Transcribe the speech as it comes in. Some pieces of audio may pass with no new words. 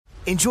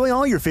Enjoy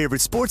all your favorite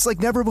sports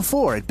like never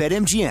before at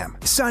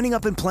BetMGM. Signing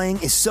up and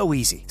playing is so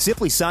easy.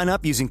 Simply sign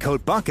up using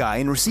code Buckeye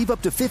and receive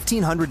up to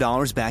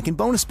 $1,500 back in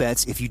bonus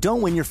bets if you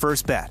don't win your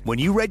first bet. When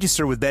you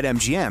register with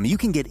BetMGM, you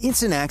can get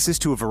instant access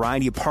to a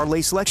variety of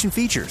parlay selection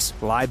features,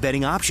 live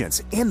betting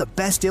options, and the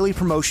best daily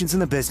promotions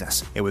in the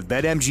business. And with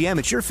BetMGM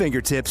at your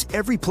fingertips,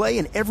 every play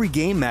and every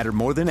game matter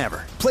more than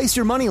ever. Place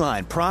your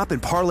moneyline, prop,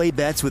 and parlay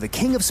bets with the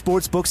king of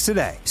sportsbooks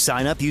today.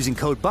 Sign up using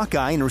code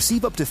Buckeye and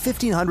receive up to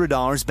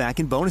 $1,500 back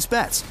in bonus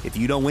bets if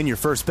you don't win your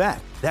first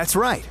bet. That's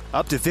right,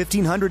 up to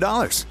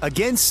 $1,500.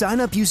 Again, sign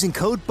up using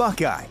code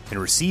Buckeye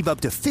and receive up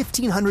to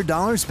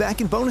 $1,500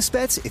 back in bonus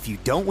bets if you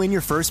don't win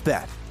your first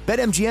bet.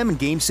 BetMGM and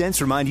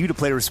GameSense remind you to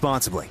play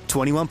responsibly.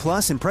 21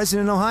 plus and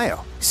present in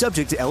Ohio.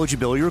 Subject to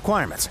eligibility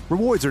requirements.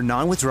 Rewards are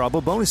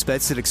non-withdrawable bonus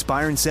bets that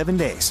expire in 7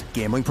 days.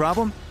 Gambling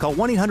problem? Call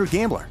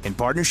 1-800-GAMBLER in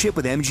partnership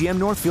with MGM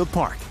Northfield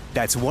Park.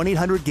 That's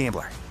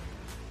 1-800-GAMBLER.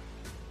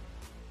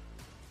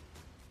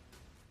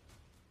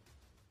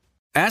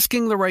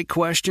 Asking the right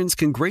questions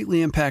can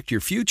greatly impact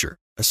your future,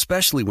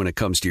 especially when it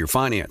comes to your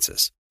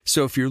finances.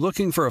 So if you're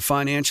looking for a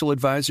financial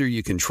advisor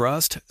you can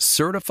trust,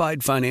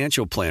 certified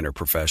financial planner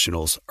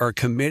professionals are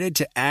committed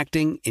to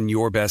acting in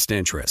your best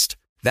interest.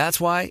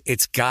 That's why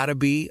it's got to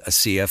be a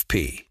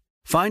CFP.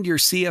 Find your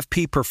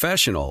CFP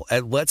professional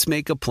at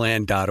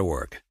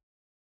letsmakeaplan.org.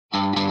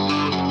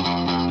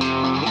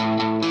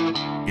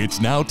 It's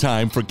now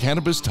time for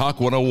Cannabis Talk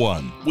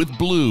 101 with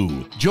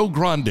Blue, Joe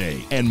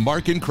Grande, and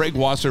Mark and Craig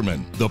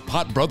Wasserman, the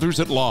Pot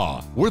Brothers at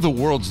Law. We're the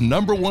world's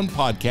 #1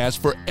 podcast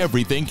for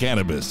everything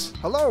cannabis.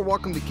 Hello,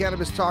 welcome to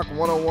Cannabis Talk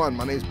 101.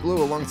 My name is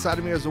Blue. Alongside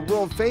of me is the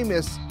world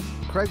famous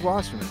Craig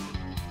Wasserman.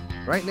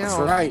 Right now, That's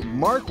right.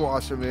 Mark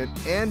Wasserman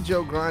and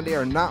Joe Grande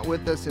are not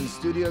with us in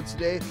studio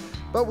today,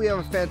 but we have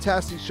a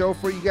fantastic show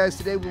for you guys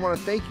today. We want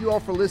to thank you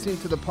all for listening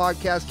to the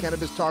podcast,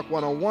 Cannabis Talk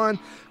 101.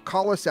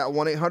 Call us at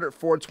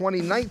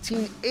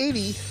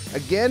 1-800-420-1980.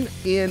 Again,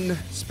 in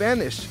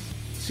Spanish,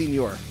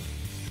 senor.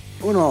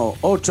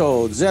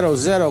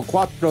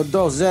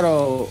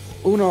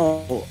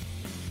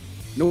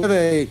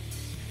 1-800-420-1980.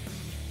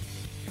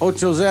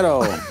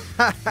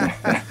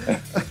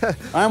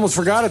 I almost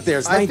forgot it there.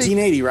 It's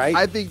 1980, right?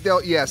 I think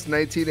they'll, yes,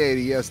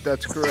 1980. Yes,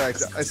 that's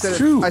correct. I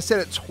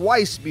said it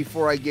twice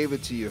before I gave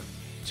it to you.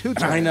 2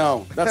 times. I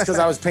know. That's because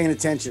I was paying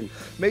attention.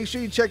 Make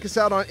sure you check us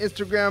out on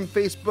Instagram,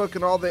 Facebook,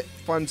 and all the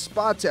fun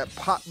spots at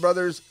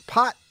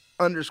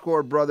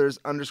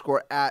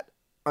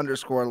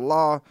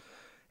pot_brothers_at_law.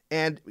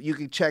 And you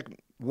can check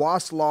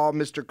Was Law,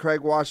 Mr.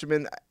 Craig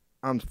Wasserman.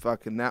 I'm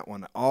fucking that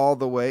one all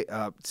the way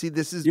up. See,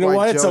 this is you know why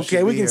what? It's Joe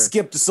okay. We can here.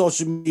 skip the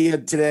social media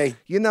today.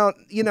 I'm not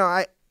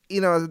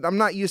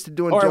used to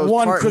doing Or Joe's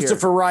one part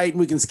Christopher here. Wright, and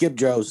we can skip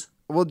Joe's.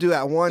 We'll do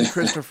that one,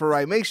 Christopher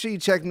Wright. Make sure you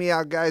check me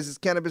out, guys. It's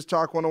Cannabis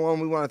Talk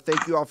 101. We want to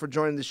thank you all for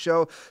joining the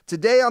show.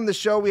 Today on the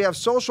show, we have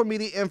social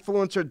media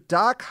influencer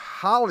Doc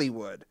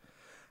Hollywood.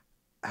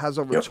 Has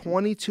over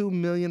 22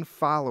 million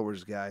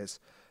followers, guys.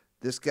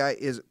 This guy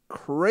is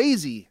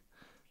crazy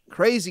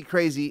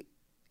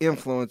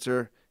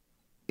influencer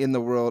in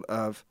the world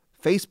of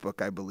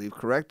Facebook, I believe.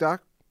 Correct,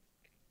 Doc?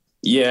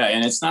 Yeah,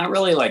 and it's not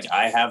really like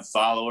I have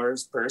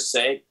followers per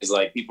se. It's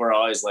like people are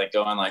always like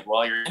going like,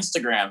 well, your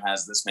Instagram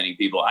has this many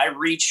people. I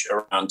reach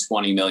around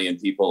 20 million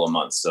people a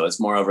month. So it's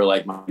more over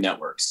like my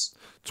networks.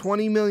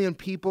 20 million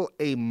people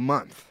a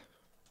month.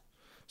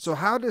 So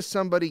how does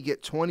somebody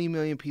get 20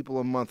 million people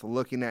a month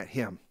looking at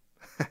him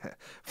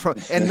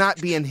and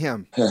not being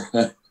him?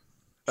 Right?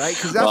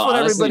 Because that's what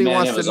honestly, everybody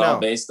wants it was to know. all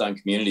based on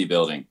community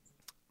building.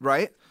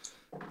 Right?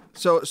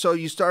 So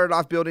you started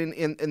off building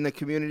in the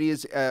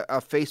communities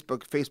of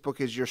Facebook. Facebook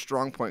is your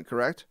strong point,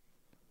 correct?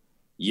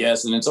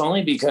 Yes, and it's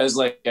only because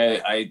like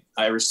I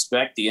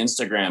respect the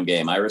Instagram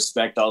game. I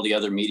respect all the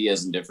other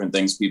medias and different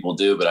things people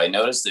do. But I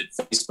noticed that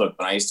Facebook,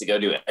 when I used to go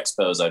to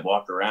expos, I'd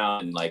walk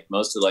around and like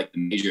most of like the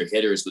major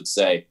hitters would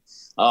say,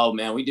 oh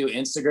man, we do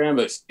Instagram,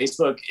 but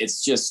Facebook,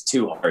 it's just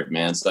too hard,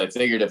 man. So I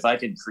figured if I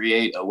could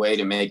create a way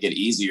to make it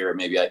easier,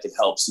 maybe I could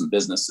help some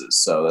businesses.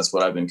 So that's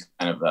what I've been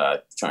kind of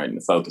trying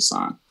to focus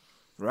on.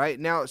 Right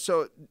now,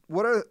 so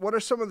what are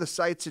some of the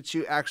sites that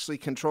you actually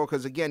control?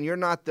 Because again, you're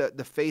not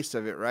the face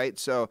of it, right?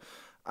 So,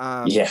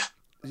 yeah,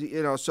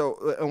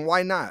 So and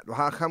why not?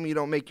 How come you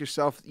don't make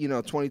yourself,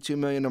 22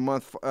 million a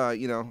month,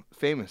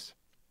 famous?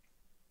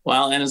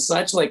 Well, and as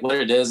such, like what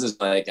it is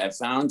like I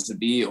found to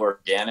be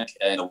organic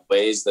in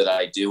ways that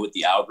I do with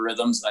the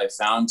algorithms. I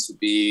found to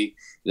be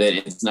that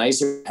it's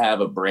nicer to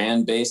have a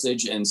brand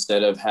basage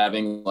instead of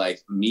having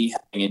like me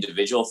having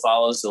individual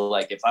follows. So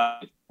like if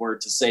I were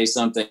to say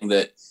something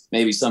that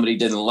maybe somebody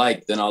didn't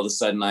like, then all of a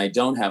sudden I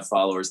don't have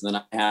followers, and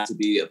then I have to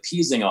be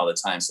appeasing all the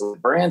time. So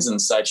with brands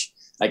and such,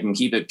 I can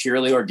keep it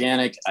purely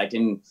organic. I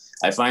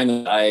find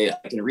that I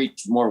can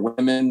reach more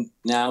women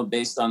now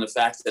based on the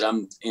fact that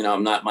I'm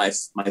not my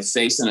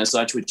face and as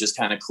such, which is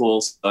kind of cool.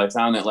 So I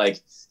found that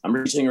like I'm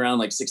reaching around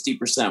like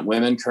 60%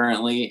 women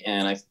currently.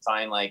 And I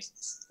find like,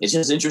 it's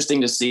just interesting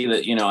to see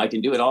that, I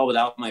can do it all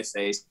without my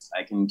face.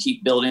 I can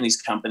keep building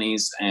these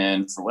companies,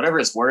 and for whatever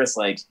it's worth,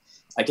 like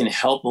I can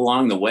help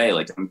along the way.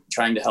 Like I'm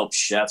trying to help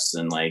chefs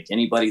and like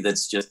anybody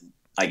that's just,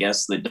 I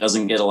guess, that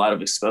doesn't get a lot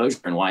of exposure,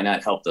 and why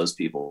not help those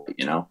people,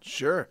 you know?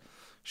 Sure.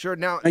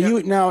 Now,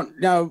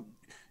 now,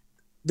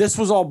 this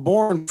was all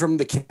born from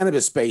the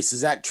cannabis space.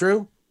 Is that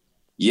true?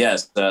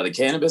 Yes, the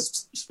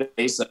cannabis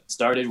space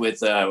started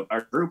with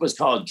our group was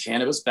called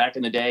Cannabis back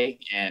in the day,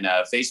 and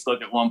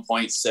Facebook at one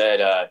point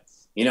said,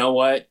 you know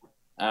what,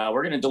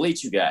 we're going to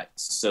delete you guys.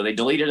 So they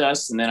deleted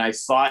us, and then I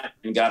fought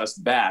and got us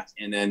back.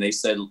 And then they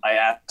said, I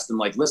asked them,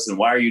 like, listen,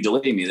 why are you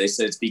deleting me? They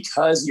said, it's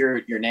because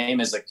your name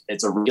is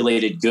it's a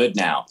regulated good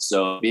now.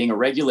 So being a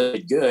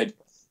regulated good,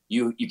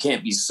 you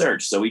can't be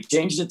searched. So we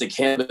changed it to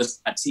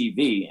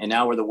cannabis.tv, and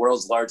now we're the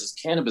world's largest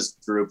cannabis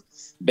group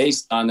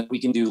based on that we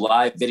can do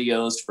live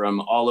videos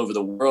from all over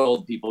the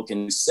world. People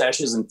can do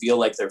sessions and feel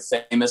like they're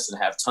famous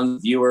and have tons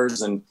of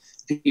viewers and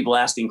people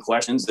asking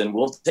questions, and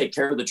we'll take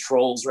care of the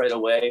trolls right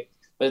away.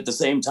 But at the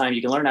same time,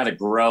 you can learn how to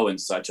grow and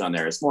such on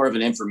there. It's more of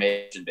an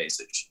information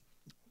basage.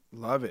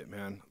 Love it,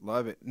 man.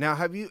 Love it. Now,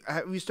 have you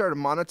started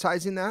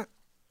monetizing that?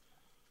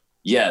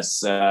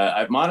 Yes,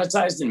 I've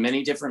monetized in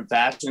many different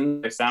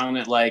fashions. I found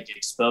that like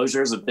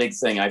exposure is a big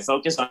thing. I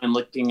focus on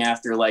looking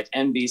after like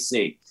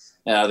NBC.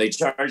 They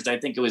charged, I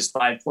think it was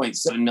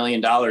 $5.7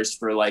 million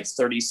for like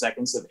 30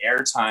 seconds of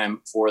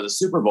airtime for the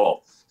Super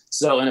Bowl.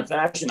 So in a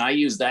fashion, I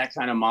use that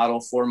kind of model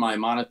for my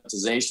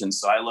monetization.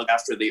 So I look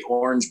after the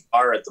orange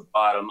bar at the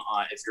bottom.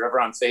 If you're ever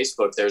on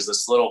Facebook, there's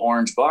this little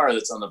orange bar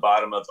that's on the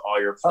bottom of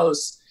all your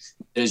posts.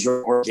 It is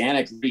your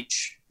organic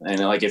reach.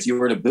 And like if you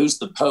were to boost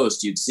the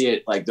post, you'd see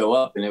it like go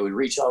up and it would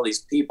reach all these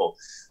people.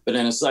 But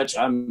in as such,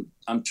 I'm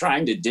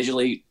trying to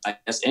digitally, I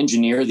guess,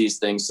 engineer these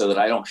things so that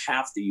I don't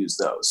have to use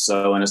those.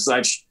 So in as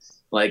such,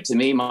 like to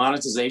me,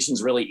 monetization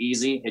is really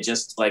easy. It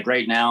just like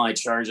right now I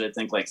charge, I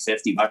think like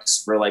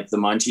 $50 for like the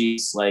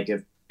munchies. Like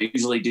if I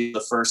usually do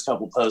the first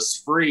couple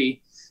posts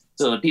free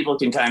so that people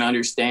can kind of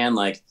understand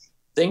like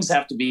things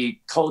have to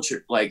be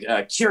curated.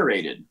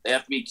 They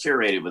have to be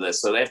curated with this.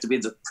 So they have to be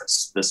the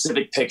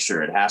specific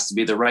picture. It has to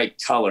be the right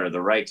color, the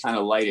right kind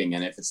of lighting.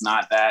 And if it's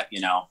not that, you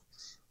know,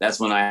 that's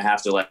when I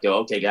have to go,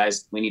 okay,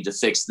 guys, we need to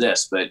fix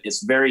this. But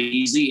it's very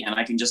easy, and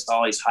I can just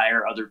always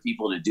hire other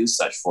people to do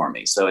such for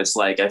me. So it's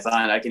like I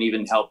find I can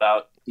even help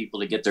out people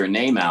to get their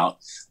name out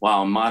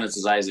while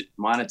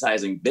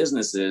monetizing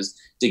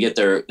businesses to get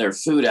their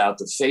food out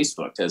to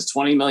Facebook. Because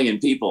 20 million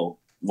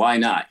people, why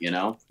not, you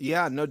know?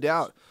 Yeah, no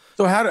doubt.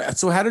 So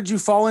how did you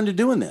fall into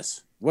doing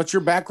this? What's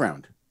your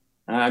background?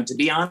 To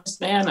be honest,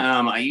 man,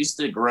 I used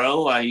to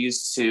grow. I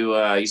used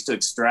to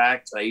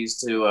extract. I used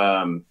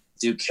to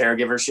do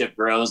caregivership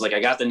grows. Like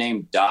I got the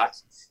name Doc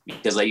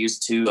because I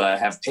used to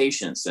have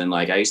patients, and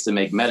like I used to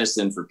make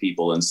medicine for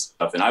people and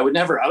stuff. And I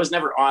was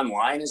never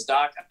online as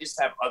Doc. I just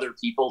have other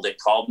people that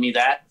called me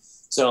that.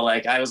 So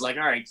like I was like,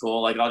 all right,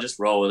 cool. Like I'll just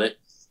roll with it.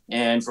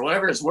 And for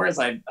whatever it's worth,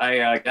 I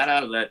got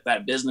out of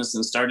that business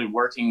and started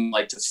working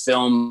like to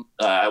film.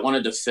 I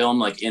wanted to film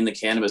like in the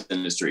cannabis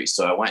industry.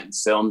 So I went and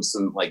filmed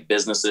some like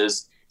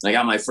businesses. And I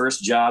got my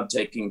first job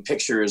taking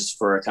pictures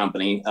for a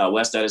company,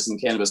 West Edison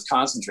Cannabis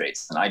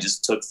Concentrates. And I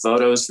just took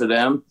photos for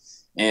them.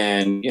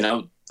 And, you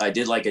know, I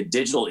did like a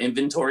digital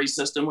inventory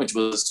system, which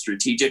was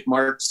strategic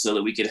marked so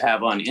that we could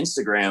have on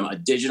Instagram a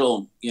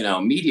digital, you know,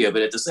 media.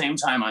 But at the same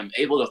time, I'm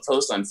able to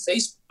post on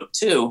Facebook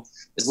too,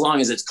 as long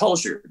as it's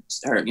cultured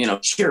or, you know,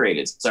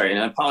 curated. Sorry.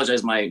 And I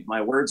apologize. My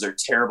words are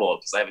terrible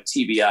because I have a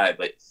TBI,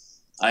 but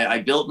I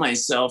built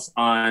myself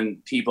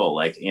on people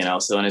like, you know,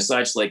 so and as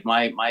such, like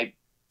my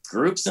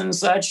groups and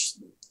such,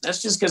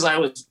 that's just because I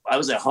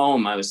was at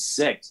home. I was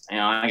sick. You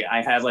know,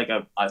 I had like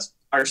a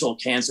partial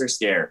cancer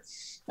scare.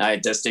 I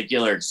had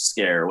testicular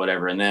scare or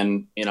whatever. And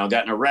then, you know,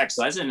 got in a wreck.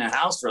 So I was in the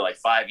house for like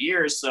 5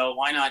 years. So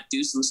why not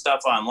do some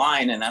stuff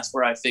online? And that's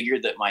where I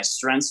figured that my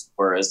strengths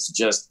were is to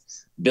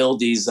just build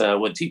these,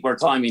 what people are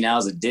calling me now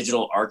is a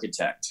digital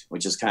architect,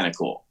 which is kind of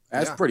cool.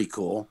 That's pretty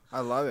cool. I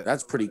love it.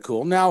 That's pretty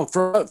cool. Now,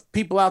 for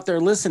people out there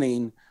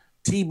listening,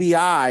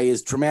 TBI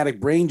is traumatic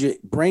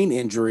brain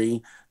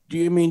injury. Do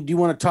you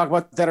want to talk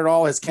about that at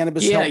all? Has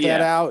cannabis helped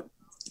that out?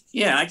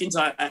 Yeah, I can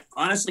talk.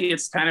 Honestly,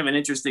 it's kind of an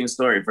interesting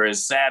story for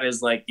as sad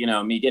as like, you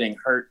know, me getting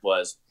hurt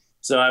was.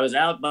 So I was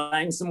out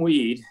buying some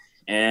weed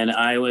and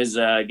I was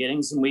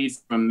getting some weed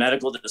from a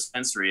medical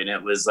dispensary. And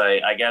it was,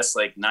 I guess,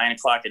 like 9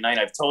 o'clock at night.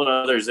 I've told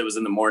others it was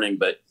in the morning,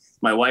 but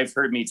my wife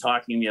heard me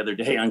talking the other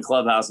day on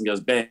Clubhouse and goes,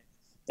 babe,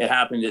 it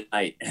happened at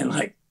night. And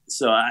like,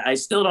 so I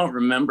still don't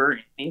remember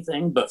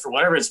anything, but for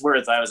whatever it's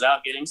worth, I was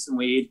out getting some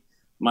weed.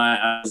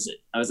 I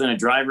was in a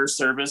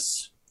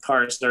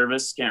car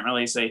service. Can't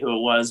really say who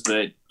it was,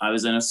 but I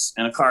was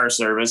in a car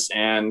service,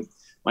 and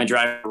my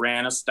driver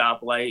ran a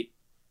stoplight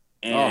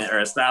or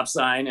a stop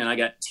sign, and I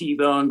got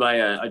T-boned by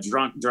a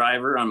drunk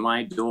driver on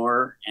my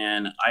door.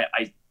 And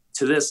I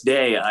to this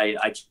day,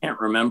 I can't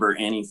remember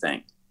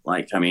anything.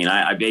 Like, I mean,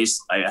 I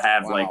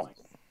have like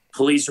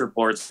police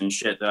reports and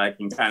shit that I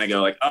can kind of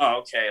go like, oh,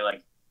 okay,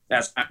 like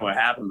that's kind of what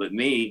happened. But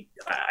me,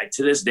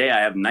 to this day,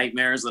 I have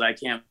nightmares that I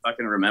can't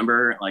fucking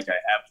remember. Like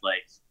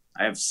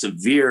I have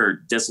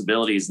severe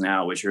disabilities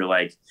now, which are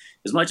like,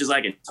 as much as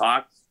I can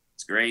talk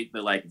it's great.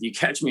 But like, if you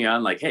catch me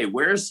on like, hey,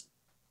 where's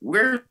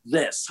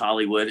this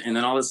Hollywood? And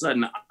then all of a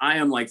sudden I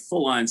am like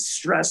full on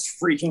stressed,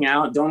 freaking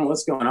out, don't know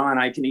what's going on.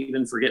 I can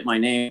even forget my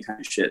name kind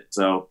of shit.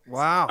 So,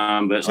 wow.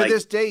 But to like,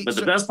 this day, but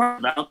the best part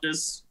about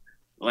this,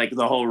 like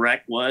the whole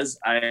wreck was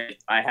I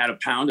had a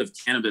pound of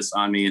cannabis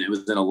on me and it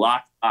was in a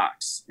locked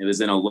box. It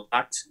was in a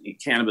locked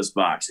cannabis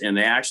box. And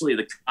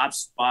the cops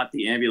spot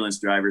the ambulance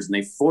drivers and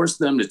they forced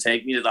them to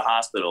take me to the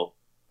hospital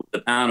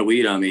with a pound of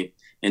weed on me.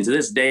 And to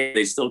this day,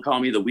 they still call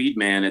me the weed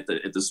man at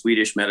the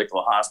Swedish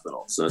medical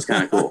hospital. So it's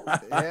kind of cool.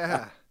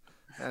 Yeah.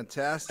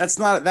 Fantastic.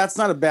 That's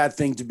not a bad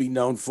thing to be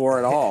known for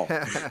at all.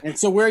 And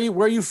so where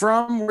are you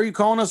from? Where are you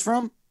calling us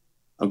from?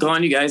 I'm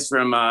calling you guys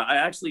from, I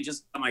actually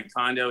just got my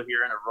condo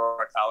here in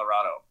Aurora,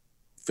 Colorado.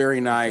 Very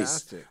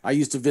nice. Fantastic. I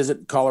used to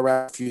visit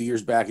Colorado a few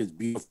years back. It's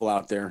beautiful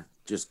out there.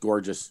 Just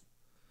gorgeous.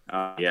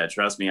 Yeah,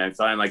 trust me. I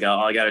find like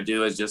all I got to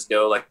do is just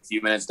go like a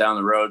few minutes down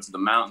the road to the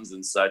mountains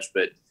and such,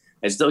 but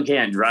I still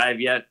can't drive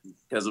yet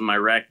because of my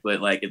wreck. But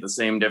like at the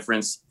same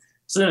difference,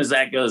 as soon as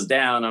that goes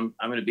down, I'm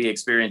going to be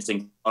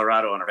experiencing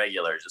Colorado on a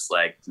regular, just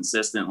like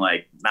consistent,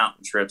 like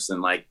mountain trips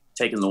and like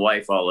taking the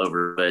wife all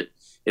over. But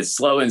it's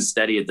slow and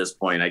steady at this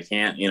point. I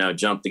can't,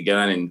 jump the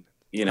gun and,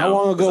 How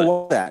long ago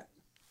was that?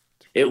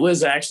 It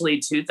was actually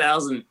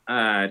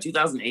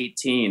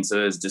 2018.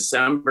 So it was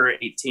December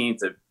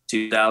 18th of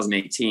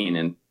 2018.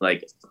 And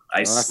like,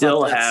 I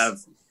still have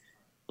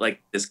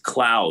like this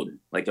cloud,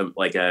 like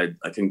a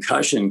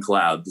concussion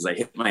cloud, because I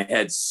hit my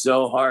head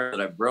so hard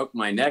that I broke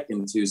my neck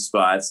in 2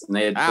 spots and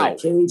they had put a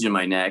cage in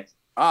my neck.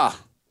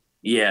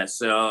 Yeah.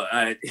 So,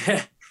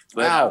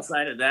 but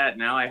outside of that,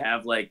 now I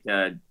have like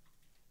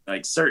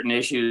certain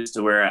issues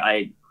to where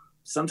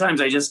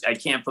sometimes I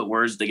can't put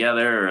words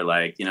together or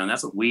like, and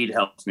that's what weed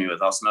helps me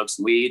with. I'll smoke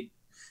some weed,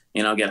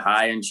 get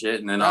high and shit.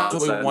 And then that's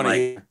what we want to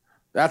hear.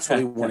 That's what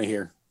we want to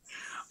hear.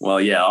 Well,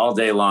 yeah, all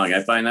day long.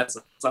 I find that's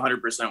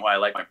 100% why I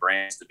like my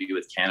brands to be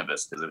with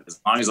cannabis, because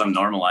as long as I'm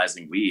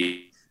normalizing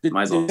weed,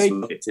 might as well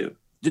smoke it too.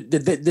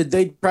 Did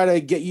they try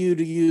to get you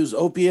to use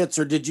opiates,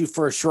 or did you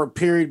for a short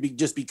period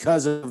just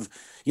because of,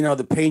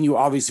 the pain you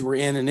obviously were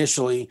in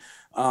initially?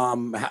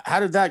 How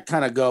did that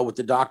kind of go with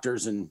the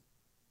doctors? And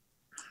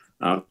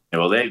well,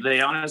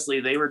 they honestly,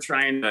 they were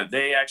trying to,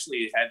 they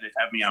actually had to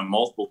have me on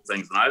multiple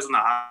things. When I was in the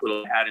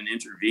hospital, I had an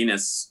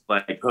intravenous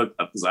hookup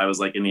because I was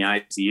like in the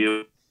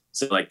ICU.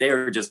 So like they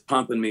were just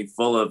pumping me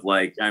full of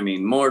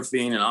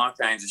morphine and all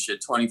kinds of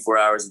shit 24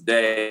 hours a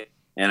day.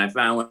 And I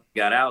found when I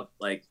got out,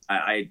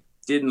 I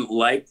didn't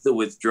like the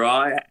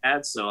withdrawal I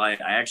had. So I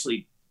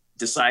actually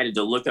decided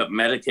to look up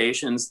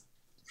medications,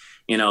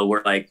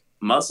 were like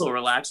muscle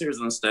relaxers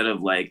instead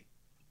of like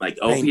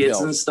opiates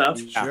and stuff.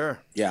 Sure.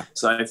 Yeah.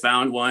 So I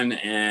found one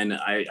and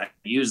I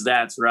used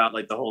that throughout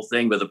like the whole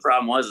thing. But the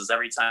problem was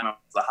every time I was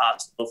at the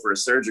hospital for a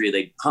surgery,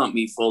 they'd pump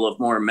me full of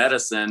more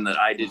medicine that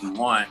I didn't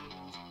want.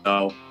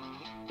 So,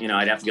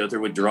 I'd have to go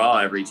through withdrawal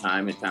every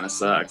time. It kind of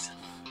sucked.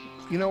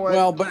 You know what?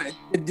 Well, but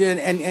it did,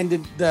 and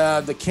did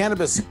the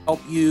cannabis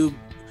help you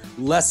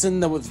lessen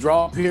the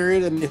withdrawal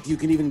period? And if you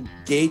can even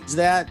gauge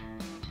that,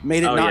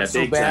 made it not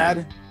so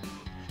bad. Time.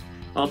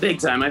 Well, big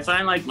time. I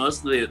find like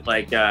most of the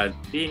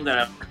being that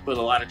I work with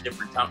a lot of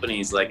different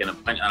companies,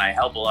 and I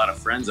help a lot of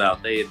friends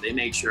out. They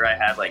made sure I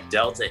had like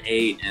Delta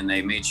 8, and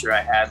they made sure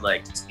I had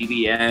like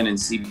CBN and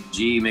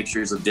CBG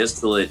mixtures of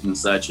distillate and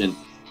such. And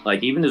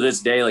like even to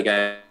this day, like I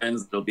have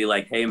friends that'll be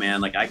like, "Hey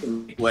man, like I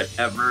can make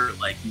whatever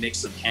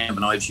mix of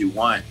cannabinoids you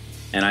want."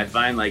 And I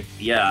find I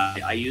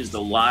used a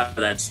lot of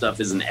that stuff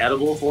as an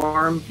edible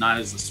form, not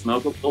as a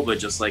smokable, but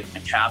just like a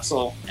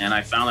capsule. And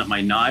I found that my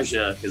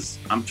nausea, because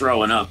I'm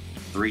throwing up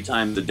 3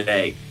 times a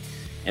day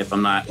if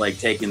I'm not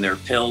taking their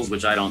pills,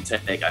 which I don't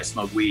take. I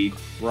smoke weed.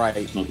 Right.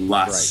 I smoke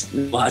lots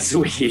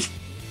of weed.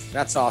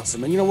 That's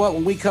awesome. And you know what?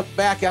 When we come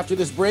back after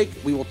this break,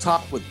 we will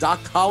talk with Doc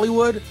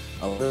Hollywood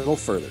a little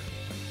further.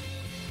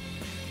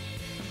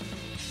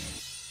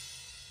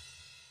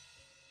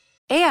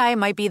 AI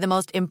might be the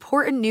most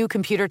important new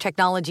computer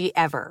technology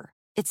ever.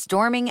 It's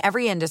storming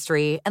every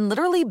industry, and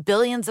literally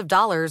billions of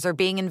dollars are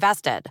being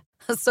invested.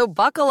 So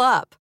buckle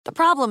up. The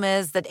problem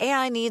is that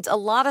AI needs a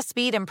lot of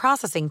speed and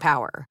processing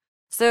power.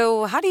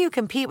 So how do you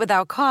compete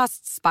without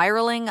costs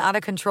spiraling out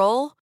of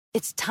control?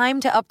 It's time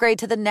to upgrade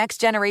to the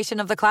next generation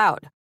of the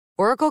cloud.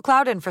 Oracle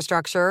Cloud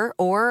Infrastructure,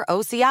 or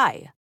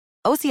OCI.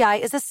 OCI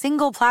is a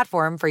single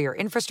platform for your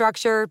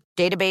infrastructure,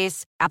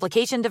 database,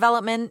 application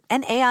development,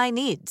 and AI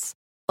needs.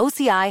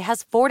 OCI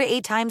has 4 to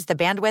 8 times the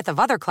bandwidth of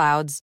other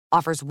clouds,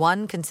 offers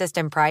one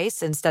consistent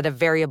price instead of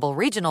variable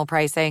regional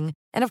pricing,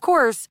 and of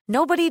course,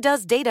 nobody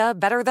does data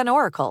better than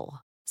Oracle.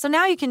 So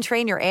now you can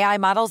train your AI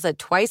models at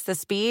twice the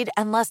speed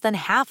and less than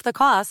half the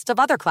cost of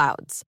other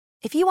clouds.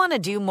 If you want to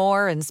do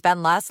more and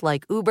spend less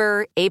like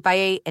Uber,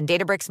 8x8, and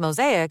Databricks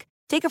Mosaic,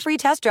 take a free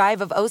test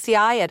drive of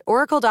OCI at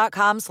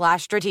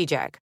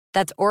oracle.com/strategic.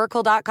 That's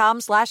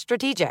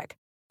oracle.com/strategic.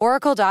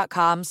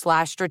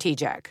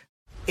 oracle.com/strategic.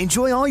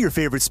 Enjoy all your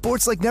favorite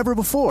sports like never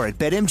before at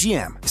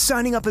BetMGM.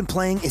 Signing up and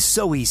playing is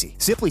so easy.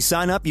 Simply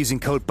sign up using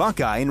code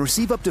Buckeye and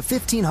receive up to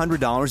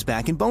 $1,500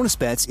 back in bonus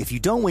bets if you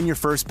don't win your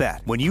first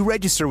bet. When you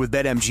register with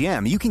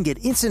BetMGM, you can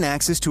get instant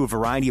access to a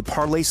variety of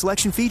parlay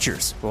selection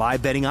features,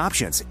 live betting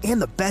options, and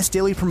the best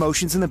daily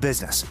promotions in the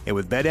business. And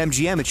with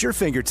BetMGM at your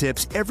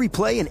fingertips, every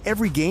play and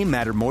every game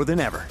matter more than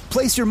ever.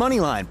 Place your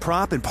moneyline,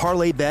 prop, and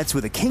parlay bets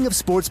with the king of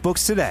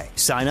sportsbooks today.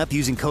 Sign up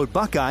using code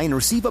Buckeye and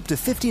receive up to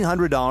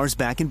 $1,500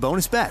 back in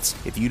bonus bets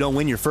if you don't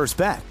win your first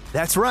bet.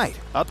 That's right,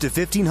 up to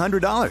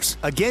 $1,500.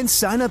 Again,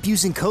 sign up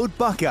using code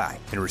Buckeye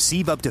and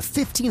receive up to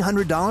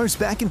 $1,500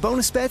 back in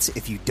bonus bets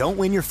if you don't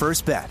win your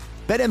first bet.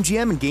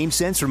 BetMGM and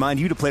GameSense remind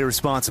you to play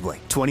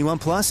responsibly. 21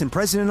 plus and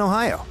present in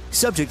Ohio.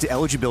 Subject to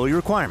eligibility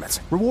requirements.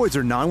 Rewards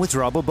are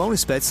non-withdrawable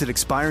bonus bets that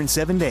expire in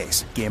 7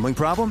 days. Gambling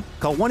problem?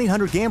 Call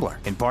 1-800-GAMBLER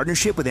in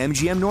partnership with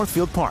MGM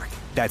Northfield Park.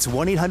 That's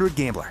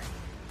 1-800-GAMBLER.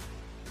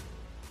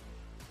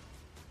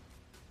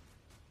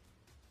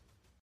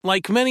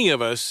 Like many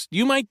of us,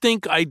 you might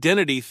think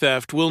identity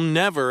theft will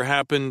never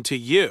happen to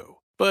you.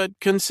 But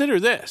consider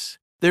this.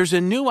 There's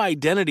a new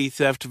identity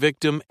theft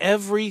victim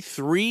every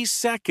 3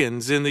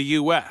 seconds in the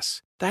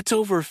U.S. That's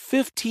over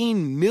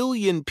 15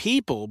 million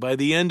people by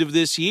the end of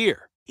this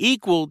year,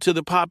 equal to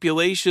the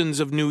populations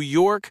of New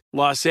York,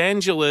 Los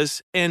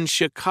Angeles, and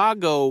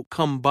Chicago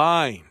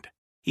combined.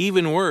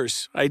 Even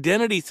worse,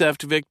 identity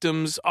theft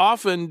victims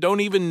often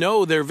don't even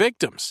know they're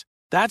victims.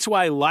 That's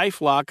why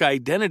LifeLock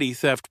Identity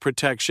Theft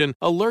Protection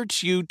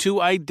alerts you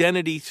to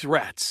identity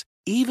threats,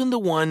 even the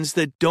ones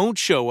that don't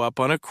show up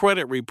on a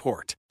credit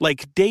report,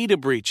 like data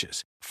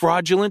breaches,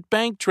 fraudulent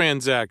bank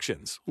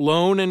transactions,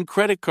 loan and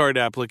credit card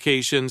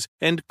applications,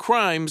 and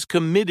crimes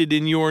committed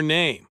in your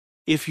name.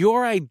 If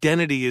your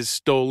identity is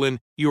stolen,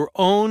 your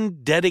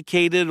own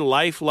dedicated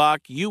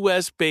LifeLock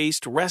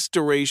U.S.-based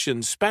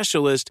restoration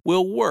specialist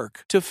will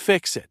work to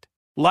fix it.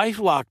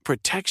 LifeLock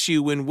protects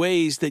you in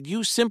ways that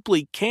you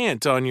simply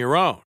can't on your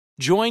own.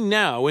 Join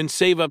now and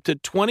save up to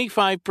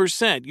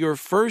 25% your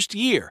first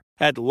year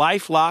at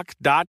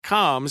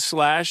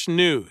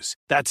LifeLock.com/news.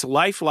 That's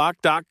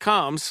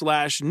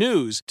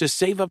LifeLock.com/news to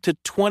save up to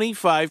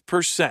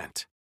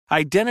 25%.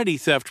 Identity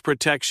theft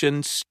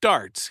protection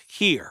starts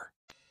here.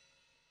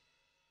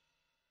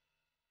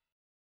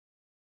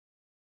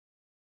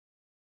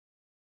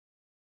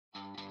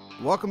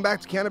 Welcome back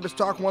to Cannabis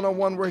Talk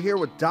 101. We're here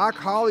with Doc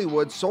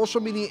Hollywood,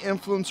 social media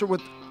influencer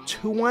with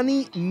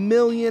 20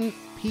 million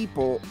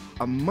people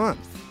a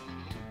month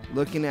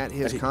looking at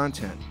his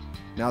content.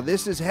 Now,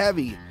 this is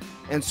heavy.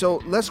 And so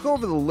let's go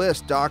over the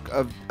list, Doc,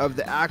 of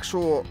the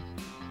actual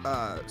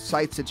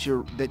sites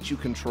that you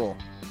control.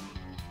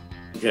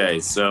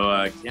 Okay,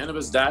 so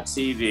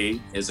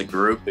Cannabis.tv is a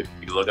group. If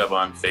you look up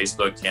on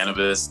Facebook,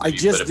 Cannabis, I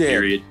just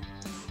did.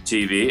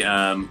 TV.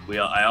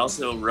 I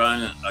also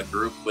run a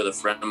group with a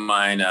friend of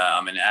mine.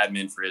 I'm an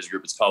admin for his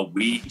group. It's called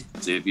Weed.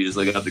 So if you just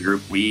look up the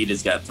group Weed,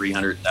 it's got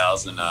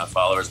 300,000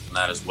 followers on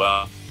that as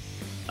well.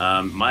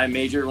 My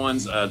major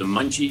ones, the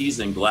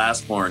Munchies and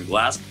Glass Porn.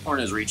 Glass Porn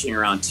is reaching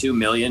around 2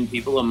 million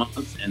people a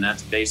month, and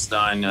that's based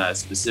on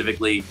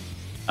specifically,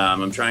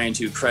 I'm trying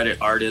to credit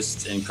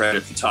artists and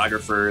credit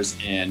photographers,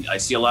 and I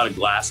see a lot of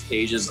glass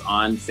pages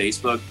on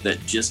Facebook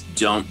that just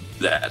don't do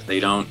that. They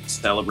don't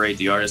celebrate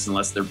the artists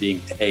unless they're being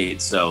paid.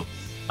 So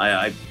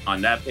I on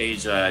that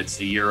page,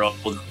 it's a year old,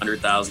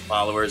 100,000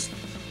 followers.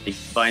 You can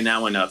find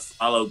that one,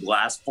 follow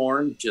Glass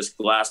Porn, just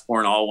Glass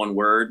Porn, all one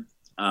word.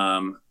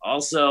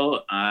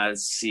 Also,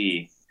 let's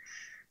see,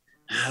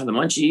 the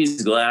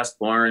Munchies, Glass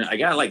Porn. I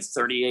got like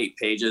 38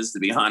 pages, to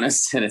be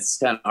honest, and it's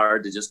kind of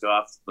hard to just go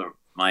off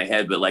my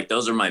head, but like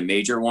those are my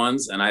major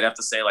ones. And I'd have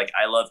to say, like,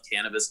 I love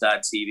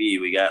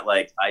Cannabis.tv. We got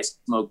like I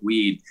Smoke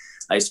Weed.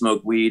 We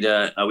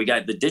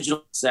got the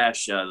Digital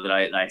Sesh that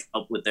I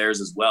help with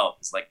theirs as well.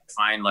 It's like, I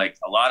find like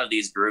a lot of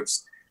these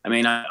groups, I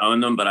may not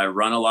own them, but I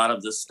run a lot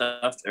of this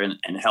stuff and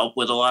help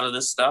with a lot of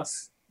this stuff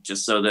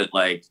just so that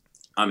like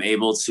I'm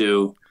able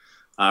to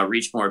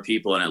reach more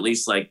people and at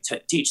least like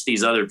teach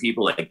these other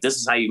people, like, this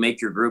is how you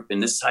make your group,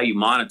 and this is how you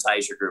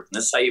monetize your group, and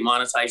this is how you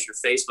monetize your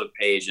Facebook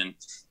page, and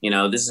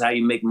this is how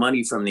you make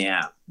money from the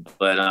app.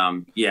 But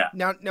yeah.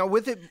 Now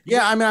with it,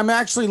 yeah, I mean, I'm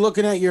actually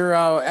looking at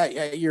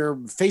your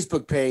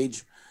Facebook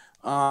page,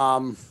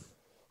 and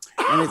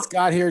it's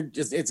got here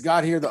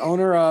the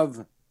owner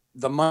of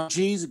the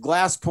Munchies,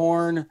 Glass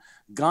Porn,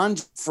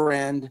 Ganja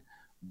Friend,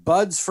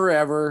 Buds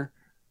Forever,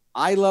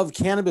 I Love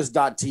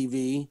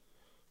Cannabis.tv,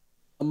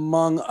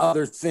 among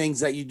other things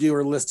that you do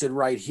are listed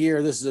right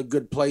here. This is a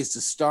good place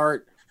to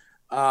start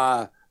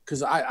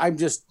because I'm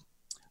just,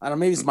 I don't know,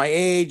 maybe it's my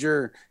age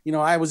or,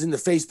 I was into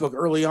Facebook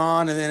early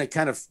on and then it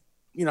kind of,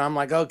 I'm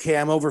like, okay,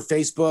 I'm over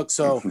Facebook.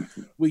 So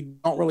we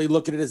don't really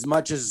look at it as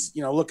much as,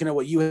 looking at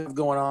what you have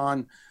going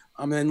on.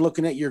 And then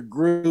looking at your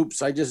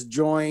groups. I just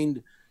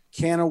joined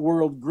Canna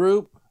World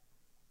Group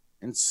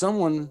and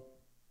someone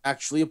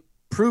actually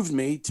approved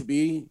me to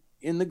be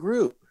in the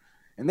group.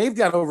 And they've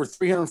got over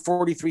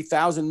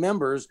 343,000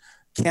 members,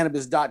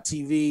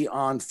 Cannabis.tv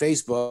on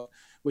Facebook,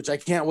 which I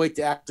can't wait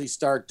to actually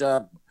start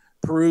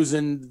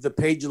perusing the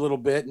page a little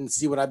bit and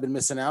see what I've been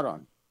missing out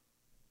on.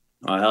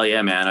 Oh, hell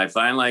yeah, man. I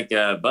find like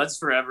Buds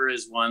Forever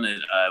is one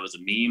that was a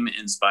meme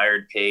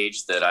inspired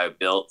page that I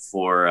built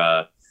for,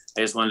 I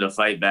just wanted to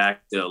fight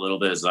back to a little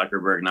bit of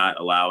Zuckerberg not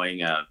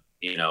allowing,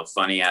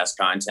 funny ass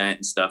content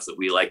and stuff that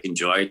we like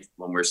enjoy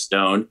when we're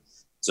stoned.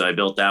 So I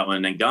built that one.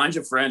 And then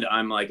Ganja Friend,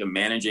 I'm like a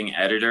managing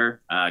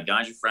editor.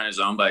 Ganja Friend is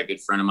owned by a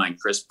good friend of mine,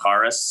 Chris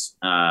Paris.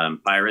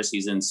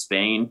 He's in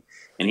Spain.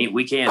 And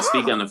we can't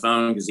speak on the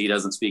phone because he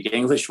doesn't speak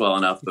English well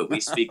enough, but we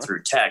speak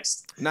through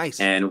text. Nice.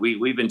 And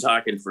we've been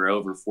talking for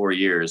over 4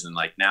 years. And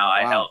like now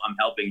I'm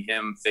helping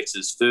him fix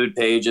his food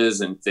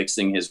pages and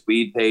fixing his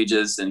weed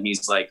pages. And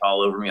he's like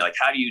all over me, like,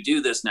 how do you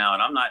do this now?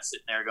 And I'm not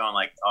sitting there going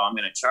like, oh, I'm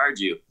going to charge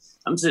you.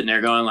 I'm sitting there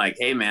going like,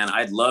 hey, man,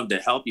 I'd love to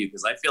help you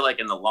because I feel like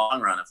in the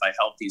long run, if I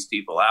help these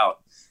people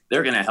out,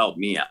 they're going to help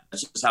me out.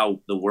 That's just how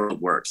the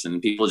world works.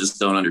 And people just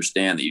don't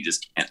understand that you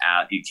just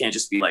can't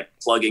just be like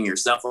plugging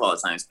yourself all the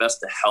time. It's best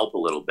to help a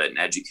little bit and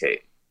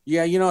educate.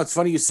 Yeah. It's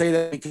funny you say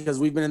that because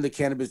we've been in the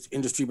cannabis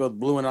industry, both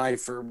Blue and I,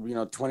 for,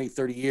 20,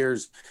 30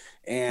 years.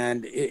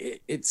 And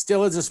it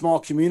still is a small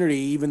community,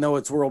 even though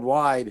it's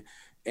worldwide.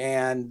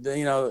 And,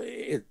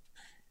 the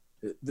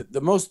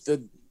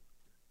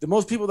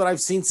most people that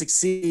I've seen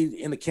succeed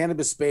in the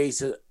cannabis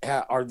space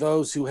are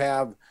those who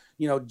have,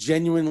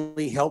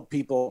 genuinely help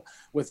people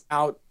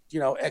without,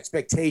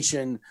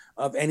 expectation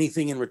of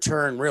anything in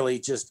return, really.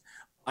 Just,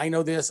 I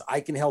know this,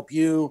 I can help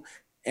you.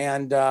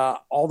 And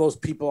all those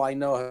people I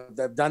know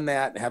that have done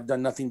that have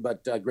done nothing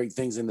but great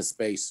things in the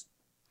space.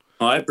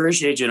 Well, I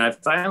appreciate you. And I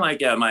find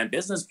like my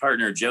business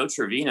partner, Joe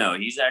Trevino,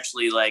 he's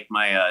actually like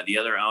my the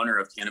other owner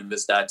of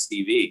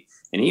Cannabis.tv.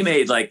 And he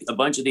made like a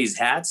bunch of these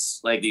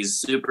hats, like these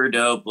super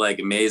dope, like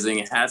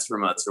amazing hats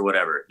from us or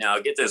whatever. Now,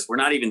 get this, we're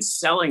not even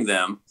selling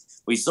them.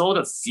 We sold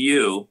a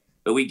few,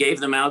 but we gave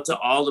them out to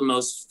all the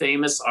most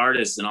famous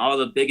artists and all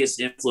the biggest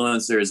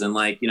influencers. And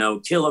like,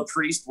 Killa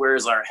Priest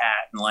wears our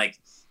hat and like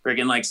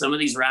freaking like some of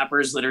these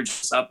rappers that are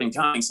just up and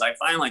coming. So I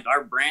find like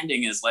our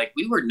branding is like,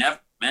 we were never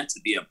meant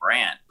to be a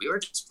brand. We were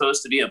just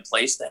supposed to be a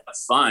place to have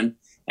fun.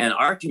 And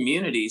our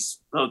community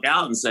spoke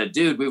out and said,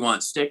 dude, we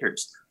want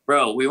stickers.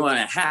 Bro, we want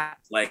a hat.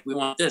 Like, we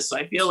want this. So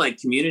I feel like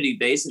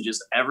community-based is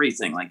just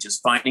everything, like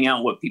just finding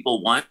out what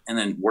people want and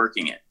then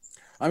working it.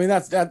 I mean,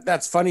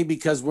 that's funny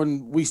because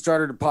when we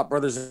started Pot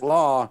Brothers at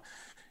Law,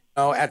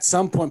 at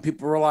some point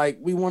people were like,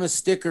 we want a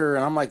sticker.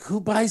 And I'm like, who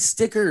buys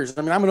stickers?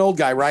 I mean, I'm an old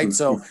guy, right?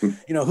 So,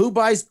 who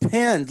buys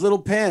pens, little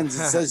pens?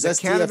 It says the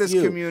cannabis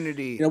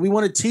community. We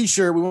want a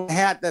t-shirt. We want a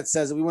hat that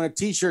says it. We want a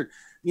t-shirt,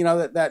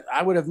 that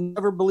I would have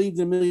never believed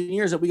in a million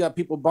years that we got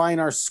people buying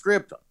our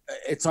script.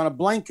 It's on a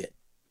blanket.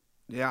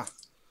 Yeah.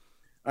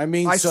 I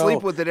mean, I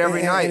sleep with it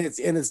every night.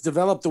 And it's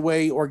developed the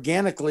way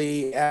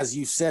organically, as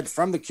you said,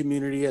 from the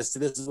community as to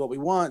this is what we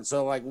want.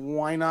 So like,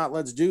 why not?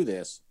 Let's do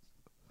this.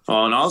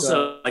 Oh, and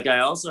also, I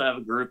also have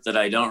a group that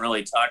I don't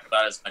really talk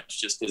about as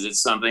much just because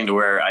it's something to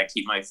where I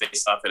keep my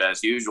face off it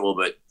as usual.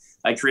 But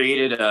I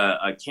created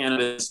a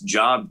cannabis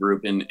job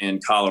group in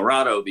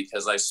Colorado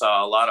because I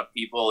saw a lot of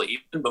people,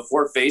 even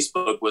before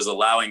Facebook was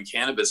allowing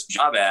cannabis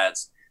job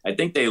ads, I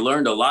think they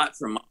learned a lot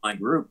from my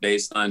group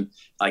based on,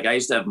 like, I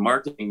used to have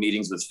marketing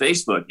meetings with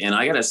Facebook. And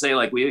I got to say,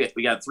 like, we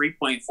got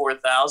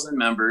 3.4 thousand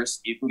members.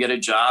 You can get a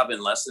job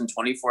in less than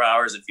 24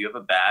 hours if you have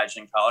a badge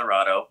in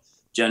Colorado.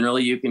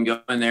 Generally, you can go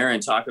in there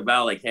and talk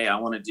about, like, hey, I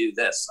want to do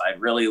this. I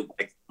really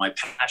like, my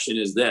passion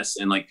is this.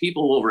 And like,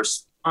 people will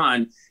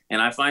respond.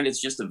 And I find it's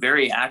just a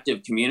very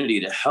active community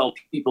to help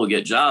people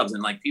get jobs.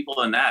 And like,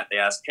 people in that, they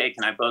ask, hey,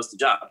 can I post a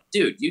job?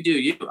 Dude, you do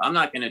you. I'm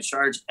not going to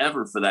charge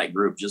ever for that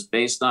group, just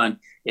based on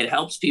it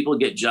helps people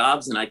get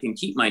jobs. And I can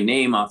keep my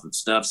name off of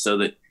stuff so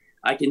that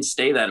I can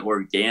stay that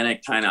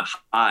organic kind of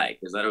high,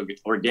 because that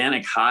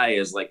organic high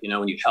is like,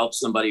 when you help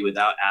somebody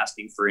without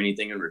asking for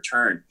anything in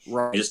return,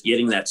 right. Just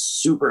getting that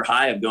super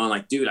high of going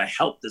like, dude, I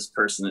helped this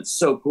person. It's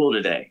so cool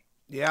today.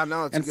 Yeah,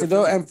 no. It's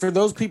and for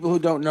those people who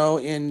don't know,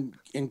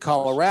 in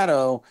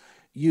Colorado,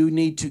 you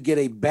need to get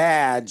a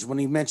badge. When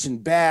he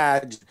mentioned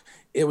badge,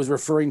 it was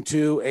referring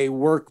to a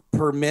work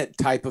permit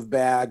type of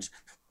badge.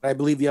 I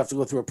believe you have to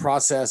go through a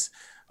process.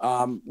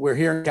 We're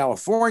here in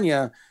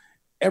California.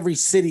 Every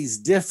city's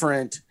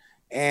different,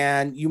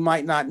 and you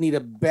might not need a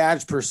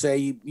badge per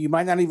se. You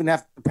might not even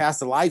have to pass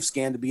the life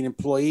scan to be an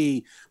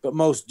employee, but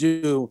most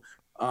do.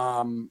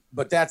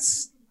 But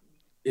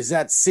is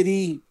that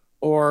city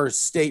or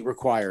state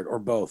required, or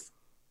both?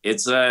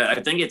 It's I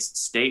think it's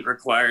state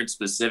required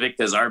specific,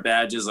 because our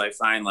badges, I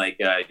find, like,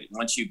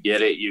 once you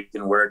get it, you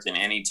can work in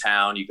any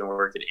town. You can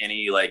work at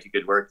any, like, you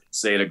could work,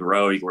 say, at a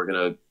grow. You can work at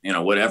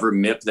a, whatever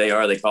MIP they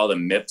are. They call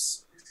them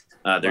MIPs.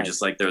 They're right.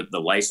 Just like the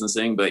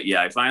licensing. But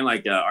yeah, I find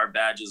like our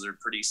badges are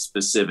pretty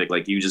specific.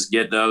 Like, you just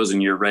get those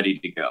and you're ready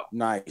to go.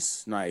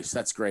 Nice.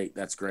 That's great.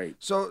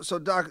 So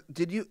Doc,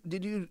 did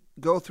you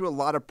go through a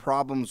lot of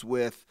problems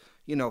with,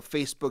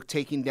 Facebook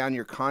taking down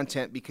your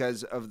content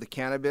because of the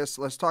cannabis?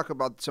 Let's talk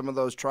about some of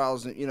those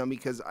trials,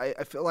 because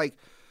I feel like,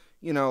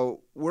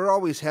 we're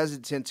always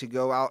hesitant to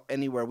go out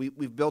anywhere.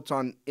 We've built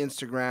on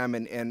Instagram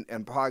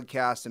and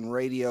podcast and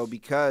radio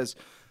because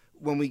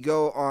when we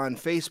go on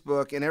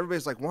Facebook, and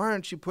everybody's like, why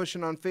aren't you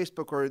pushing on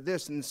Facebook or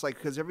this? And it's like,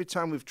 because every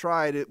time we've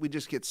tried it, we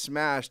just get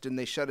smashed and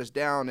they shut us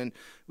down. And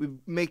we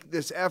make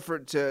this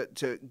effort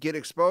to get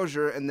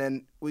exposure, and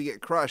then we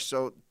get crushed.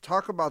 So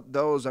talk about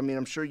those. I mean,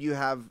 I'm sure you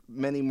have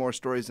many more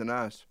stories than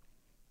us.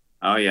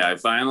 Oh yeah, I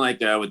find like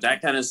with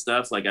that kind of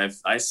stuff, like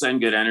I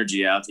send good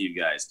energy out to you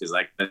guys, because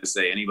like I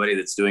say, anybody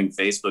that's doing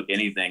Facebook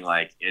anything,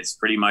 like it's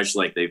pretty much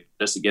like they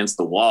just against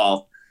the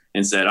wall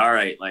and said, all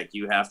right, like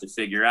you have to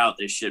figure out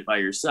this shit by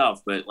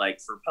yourself. But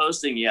like for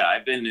posting, yeah,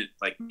 I've been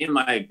like me and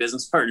my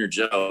business partner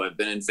Joe have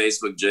been in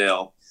Facebook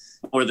jail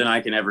more than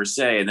I can ever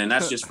say, and then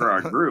that's just for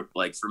our group.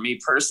 Like for me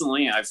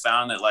personally, I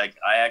found that like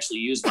I actually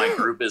use my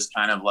group as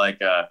kind of like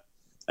a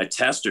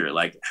tester.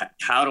 Like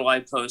how do I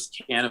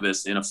post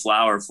cannabis in a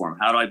flower form?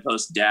 How do I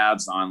post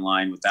dabs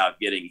online without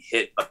getting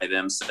hit by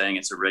them saying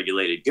it's a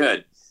regulated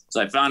good?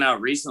 So I found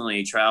out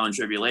recently, trial and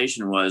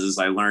tribulation was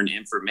I learned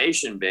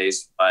information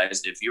based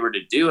wise. If you were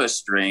to do a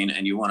strain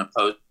and you want to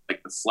post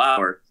like the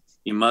flower,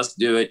 you must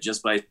do it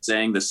just by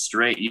saying the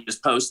strain. You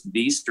just post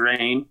the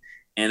strain,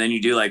 and then you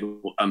do like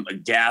a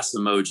gas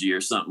emoji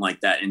or something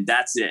like that. And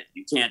that's it.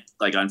 You can't,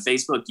 like on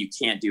Facebook, you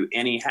can't do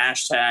any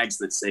hashtags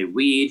that say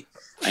weed.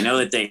 I know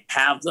that they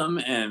have them,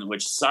 and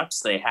which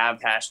sucks. They have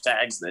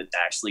hashtags that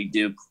actually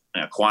do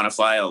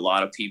quantify a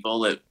lot of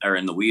people that are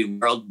in the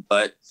weed world.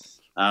 But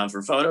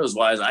for photos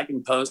wise, I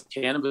can post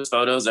cannabis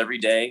photos every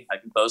day. I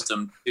can post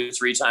them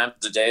 2-3 times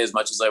a day as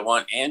much as I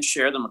want and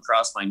share them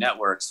across my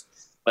networks.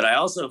 But I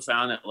also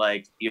found that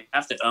like you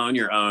have to own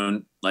your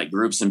own like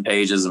groups and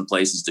pages and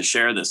places to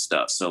share this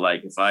stuff. So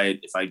like if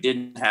I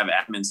didn't have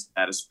admin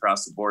status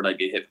across the board, I'd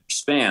get hit for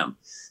spam.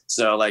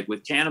 So like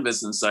with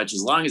cannabis and such,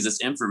 as long as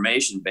it's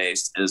information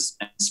based as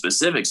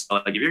specific, so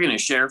like if you're going to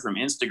share from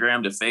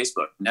Instagram to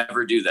Facebook,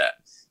 never do that.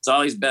 It's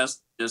always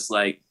best just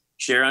like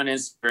share on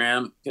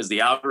Instagram, because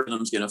the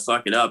algorithm's going to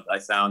fuck it up. I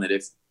found that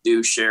if you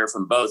do share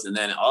from both, and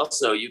then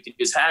also you can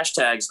use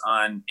hashtags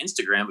on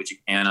Instagram, but you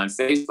can on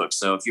Facebook.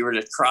 So if you were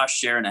to cross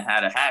share and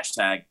had a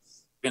hashtag,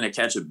 you're going to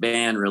catch a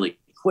ban really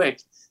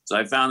quick. So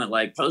I found that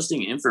like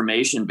posting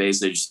information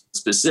based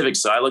specific.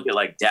 So I look at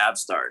like Dab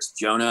Stars,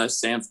 Jonah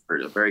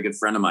Sanford, a very good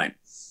friend of mine.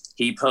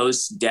 He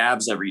posts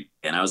dabs every day.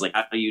 And I was like,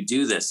 how do you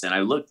do this? And I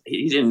looked,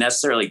 he didn't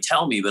necessarily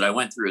tell me, but I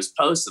went through his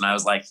posts and I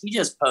was like, he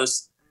just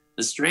posts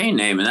the strain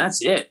name and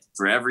that's it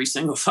for every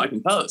single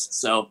fucking post.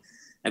 So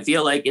I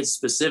feel like it's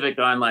specific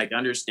on like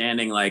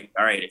understanding like,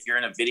 all right, if you're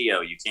in a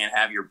video, you can't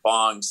have your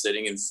bong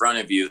sitting in front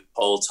of you the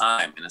whole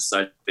time. And as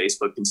such,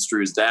 Facebook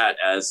construes that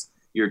as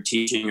you're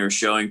teaching or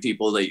showing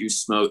people that you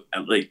smoke,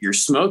 like you're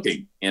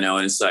smoking, you know,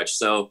 and such.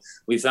 So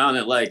we found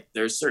that like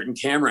there's certain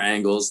camera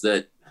angles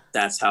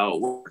that's how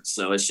it works.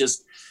 So it's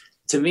just,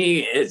 to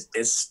me,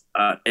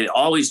 it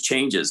always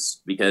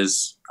changes,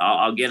 because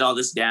I'll get all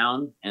this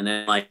down, and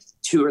then like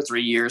 2 or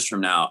 3 years from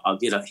now, I'll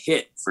get a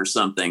hit for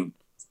something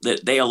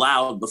that they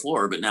allowed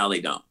before, but now they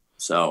don't.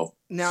 So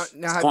now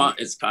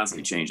it's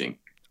constantly changing.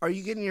 Are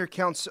you getting your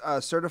accounts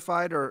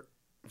certified or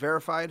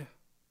verified?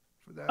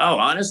 Oh,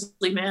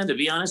 honestly, man, to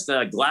be honest,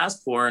 Glass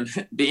Porn,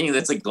 being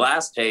that's a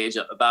glass page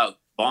about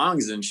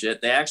bongs and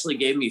shit, they actually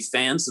gave me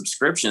fan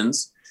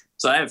subscriptions.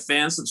 So I have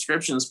fan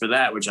subscriptions for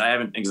that, which I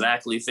haven't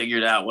exactly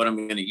figured out what I'm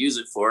going to use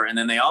it for. And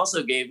then they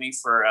also gave me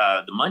for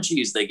the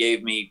Munchies, they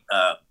gave me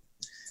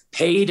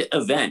paid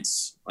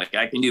events. Like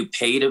I can do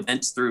paid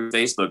events through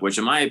Facebook, which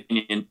in my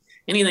opinion,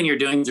 anything you're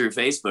doing through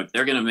Facebook,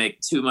 they're going to make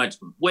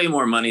way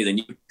more money than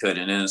you could.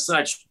 And as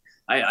such,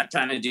 I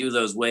kind of do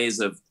those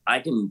ways of, I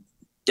can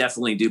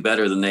definitely do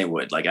better than they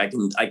would. Like I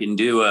can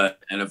do an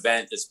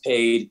event that's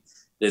paid,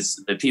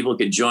 that people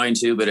could join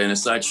to, but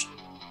as such,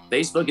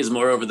 Facebook is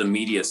more over the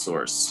media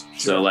source.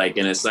 So like,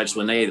 and as such,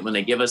 when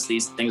they give us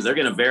these things, they're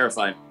going to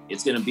verify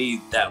it's going to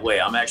be that way.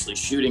 I'm actually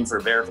shooting for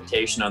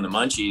verification on the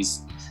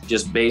Munchies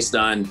just based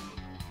on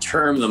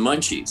term the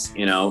Munchies,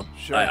 you know.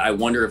 Sure. I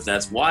wonder if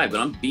that's why, but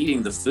I'm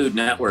beating the Food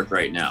Network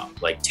right now.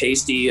 Like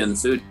Tasty and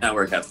Food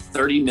Network have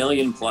 30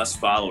 million plus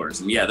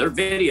followers. And yeah, their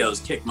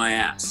videos kick my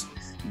ass.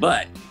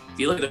 But if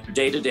you look at their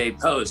day-to-day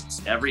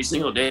posts, every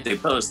single day they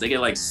post, they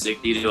get like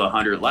 60 to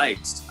 100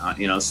 likes,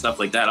 you know, stuff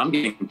like that. I'm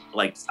getting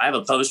like, I have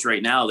a post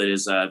right now that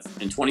is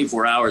in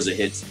 24 hours, it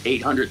hits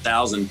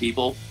 800,000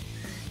 people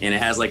and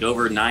it has like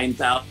over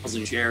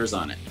 9,000 shares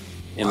on it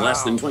in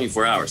less than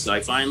 24 hours. So I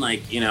find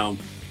like, you know,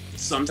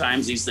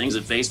 sometimes these things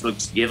that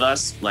Facebook give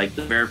us, like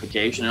the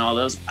verification and all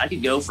those, I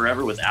could go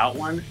forever without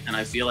one. And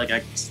I feel like I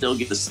can still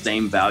get the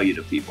same value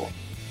to people.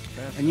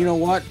 And you know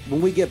what?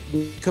 When we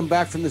come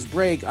back from this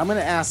break, I'm going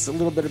to ask a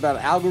little bit about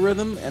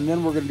algorithm, and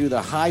then we're going to do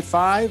the high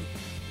five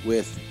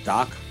with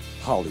Doc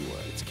Hollywood.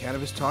 It's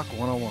Cannabis Talk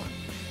 101.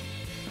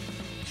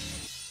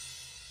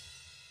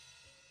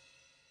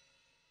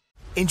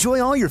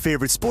 Enjoy all your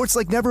favorite sports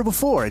like never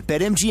before at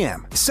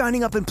BetMGM.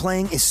 Signing up and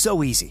playing is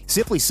so easy.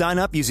 Simply sign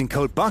up using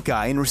code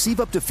Buckeye and receive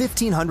up to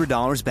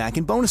 $1,500 back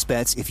in bonus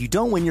bets if you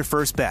don't win your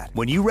first bet.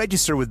 When you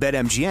register with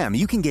BetMGM,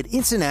 you can get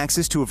instant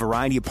access to a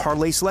variety of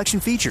parlay selection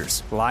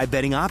features, live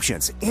betting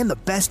options, and the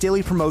best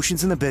daily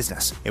promotions in the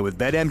business. And with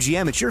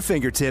BetMGM at your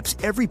fingertips,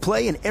 every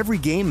play and every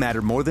game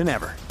matter more than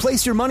ever.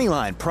 Place your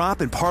moneyline,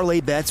 prop, and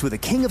parlay bets with the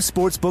king of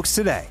sportsbooks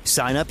today.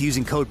 Sign up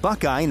using code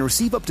Buckeye and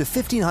receive up to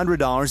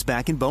 $1,500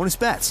 back in bonus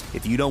bets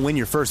if you don't win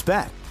your first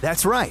bet.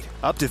 That's right,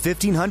 up to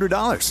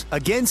 $1,500.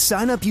 Again,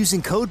 sign up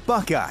using code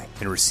Buckeye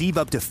and receive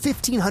up to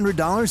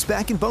 $1,500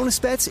 back in bonus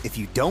bets if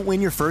you don't win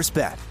your first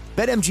bet.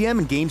 BetMGM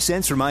and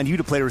GameSense remind you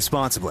to play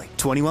responsibly.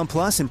 21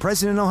 plus and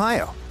present in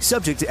Ohio.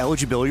 Subject to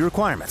eligibility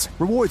requirements.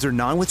 Rewards are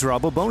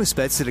non-withdrawable bonus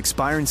bets that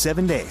expire in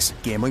 7 days.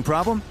 Gambling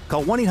problem?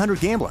 Call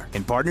 1-800-GAMBLER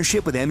in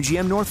partnership with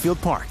MGM Northfield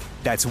Park.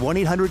 That's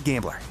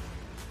 1-800-GAMBLER.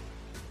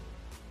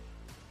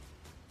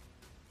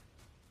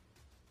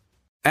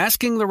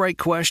 Asking the right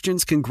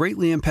questions can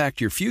greatly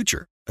impact your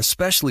future,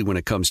 especially when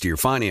it comes to your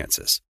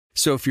finances.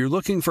 So if you're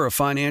looking for a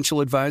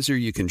financial advisor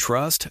you can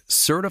trust,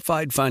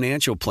 certified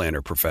financial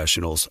planner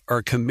professionals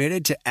are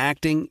committed to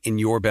acting in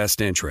your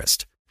best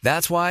interest.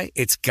 That's why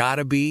it's got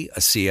to be a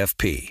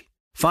CFP.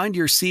 Find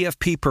your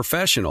CFP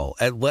professional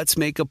at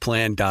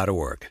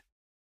letsmakeaplan.org.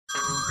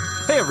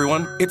 Hey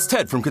everyone, it's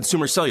Ted from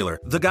Consumer Cellular,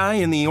 the guy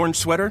in the orange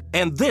sweater,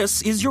 and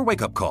this is your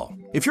wake-up call.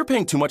 If you're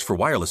paying too much for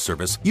wireless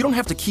service, you don't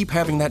have to keep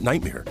having that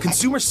nightmare.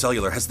 Consumer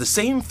Cellular has the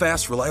same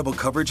fast, reliable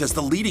coverage as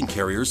the leading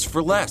carriers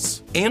for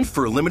less. And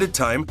for a limited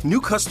time, new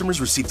customers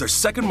receive their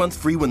second month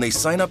free when they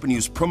sign up and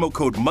use promo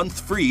code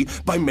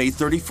MONTHFREE by May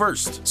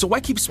 31st. So why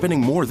keep spending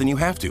more than you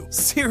have to?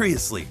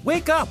 Seriously,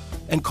 wake up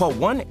and call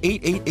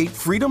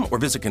 1-888-FREEDOM or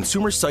visit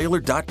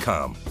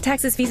consumercellular.com.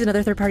 Taxes, fees, and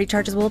other third-party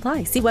charges will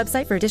apply. See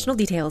website for additional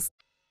details.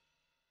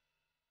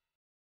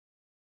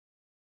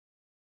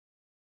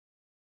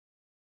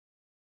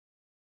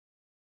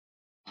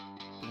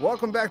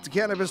 Welcome back to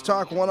Cannabis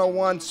Talk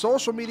 101.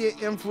 Social media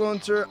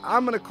influencer,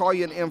 I'm going to call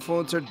you an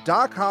influencer,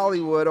 Doc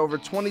Hollywood. Over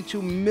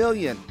 22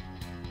 million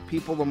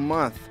people a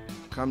month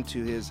come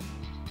to his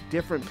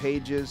different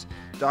pages.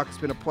 Doc, it's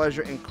been a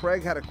pleasure. And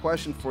Craig had a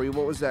question for you.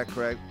 What was that,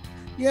 Craig?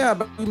 Yeah,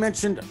 but you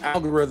mentioned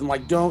algorithm,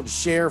 like don't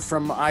share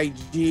from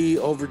IG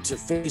over to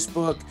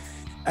Facebook.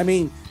 I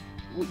mean,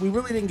 we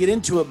really didn't get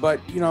into it, but,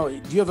 you know,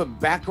 do you have a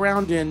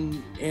background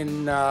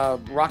in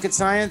rocket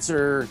science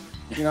or,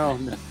 you know...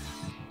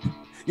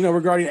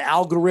 regarding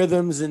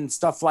algorithms and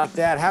stuff like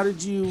that? How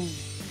did you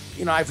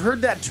I've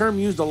heard that term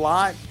used a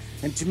lot,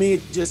 and to me,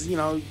 it just,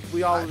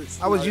 we all.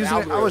 I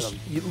was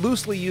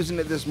loosely using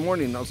it this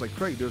morning, and I was like,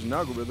 Craig, there's an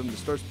algorithm that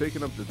starts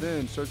picking up the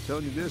thing, starts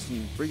telling you this,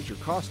 and brings your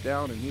cost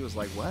down. And he was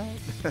like, what?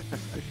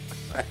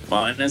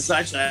 Well, and as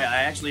such,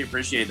 I actually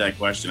appreciate that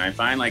question. I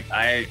find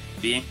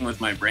being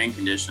with my brain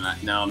condition,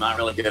 I'm not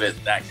really good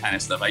at that kind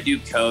of stuff. I do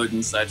code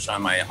and such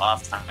on my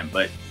off time,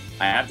 but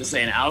I have to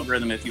say an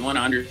algorithm, if you want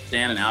to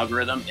understand an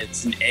algorithm,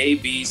 it's an A,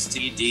 B,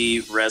 C,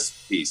 D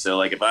recipe. So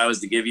like if I was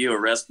to give you a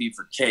recipe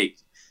for cake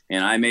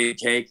and I made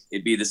cake,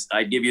 it'd be this,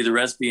 I'd give you the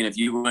recipe. And if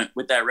you went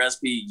with that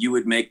recipe, you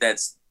would make that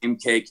same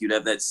cake. You'd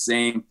have that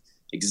same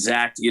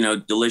exact,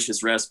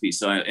 delicious recipe.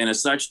 So, and as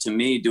such, to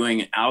me,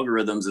 doing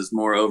algorithms is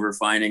more over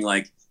finding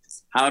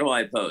how do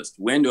I post?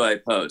 When do I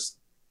post?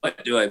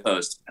 What do I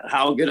post?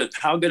 How good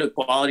a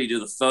quality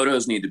do the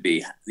photos need to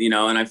be?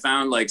 And I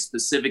found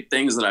specific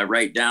things that I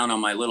write down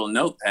on my little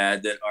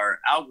notepad that are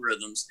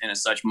algorithms, and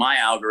as such, my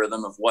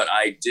algorithm of what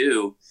I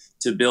do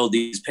to build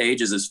these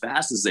pages as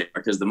fast as they are,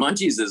 because the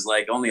Munchies is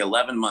only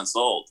 11 months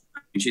old.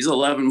 She's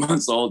 11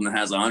 months old and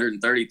has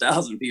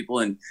 130,000 people.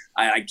 And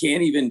I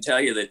can't even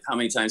tell you how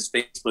many times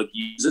Facebook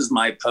uses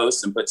my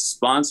posts and puts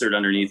sponsored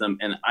underneath them.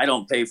 And I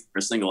don't pay for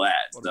a single ad.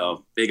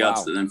 So big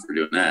ups to them for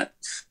doing that.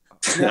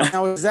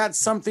 Now, is that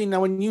something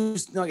when you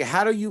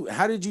how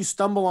did you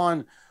stumble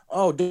on,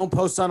 don't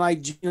post on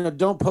IG,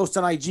 don't post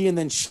on IG and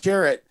then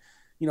share it,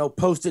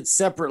 post it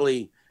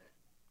separately.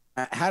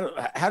 How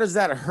does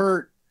that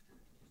hurt?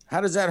 How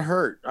does that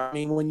hurt? I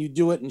mean, when you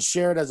do it and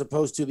share it as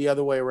opposed to the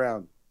other way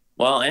around.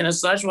 Well, and as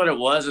such, what it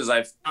was is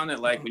I found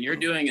that when you're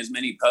doing as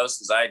many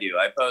posts as I do,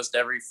 I post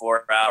every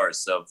 4 hours.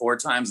 So 4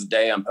 times a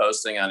day, I'm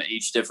posting on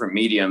each different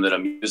medium that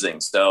I'm using.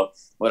 So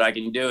what I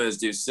can do is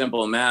do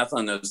simple math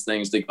on those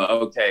things to go,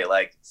 okay,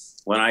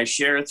 when I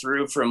share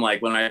through from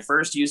when I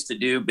first used to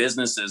do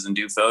businesses and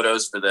do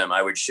photos for them,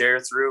 I would share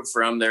through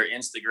from their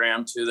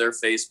Instagram to their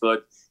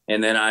Facebook.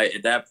 And then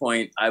at that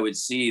point, I would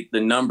see the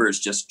numbers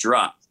just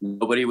drop.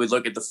 Nobody would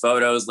look at the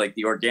photos.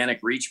 The organic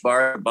reach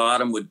bar at the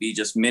bottom would be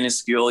just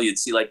minuscule. You'd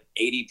see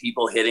 80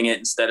 people hitting it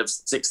instead of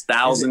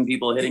 6,000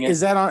 people hitting it. Is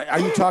that are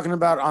you talking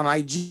about on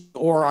IG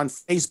or on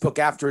Facebook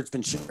after it's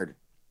been shared?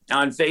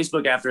 On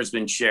Facebook after it's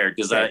been shared,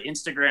 because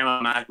Instagram,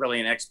 I'm not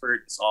really an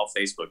expert. It's all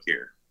Facebook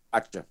here.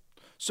 Gotcha.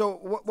 So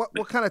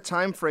what kind of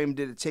time frame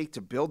did it take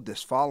to build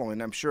this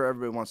following? I'm sure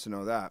everybody wants to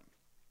know that.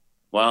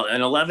 Well,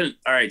 in 11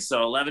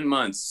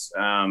 months,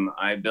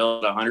 I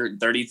built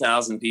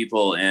 130,000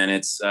 people, and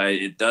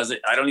it does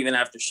it. I don't even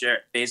have to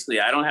share.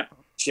 Basically, I don't have to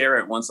share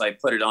it once I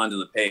put it onto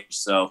the page.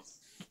 So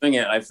doing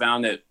it, I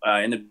found that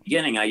in the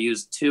beginning, I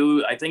used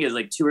two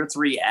or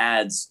three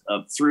ads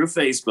through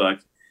Facebook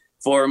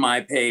for my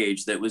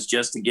page that was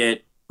just to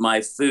get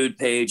my food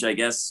page, I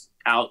guess,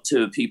 out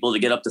to people, to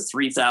get up to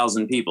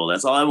 3,000 people.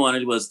 That's all I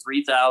wanted, was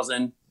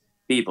 3,000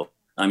 people.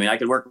 I mean, I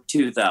could work with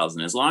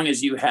 2,000. As long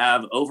as you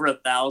have over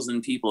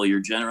 1,000 people, you're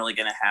generally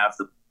going to have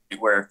the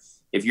point where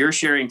if you're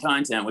sharing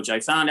content, which I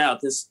found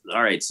out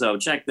all right, so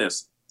check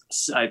this.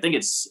 I think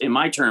it's, in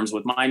my terms,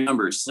 with my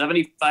numbers,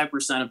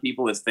 75% of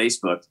people with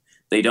Facebook,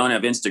 they don't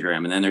have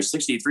Instagram. And then there's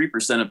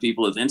 63% of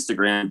people with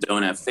Instagram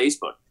don't have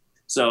Facebook.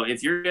 So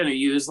if you're going to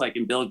use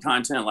and build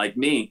content like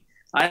me,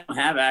 I don't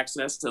have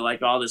access to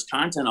all this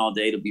content all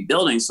day to be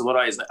building. So what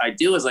I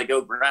do is I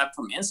go grab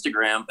from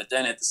Instagram, but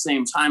then at the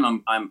same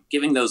time, I'm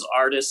giving those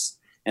artists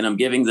and I'm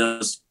giving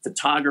those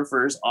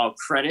photographers all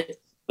credit.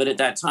 But at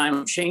that time,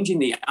 I'm changing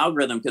the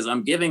algorithm, because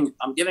I'm giving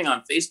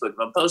on Facebook. If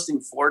I'm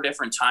posting 4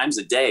 different times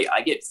a day,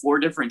 I get 4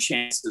 different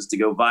chances to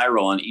go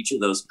viral on each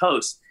of those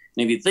posts.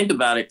 And if you think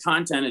about it,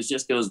 content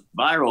just goes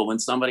viral when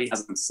somebody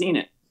hasn't seen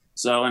it.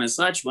 So, and as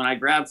such, when I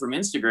grab from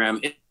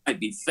Instagram, it might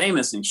be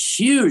famous and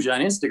huge on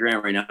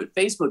Instagram right now, but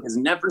Facebook has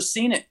never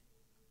seen it,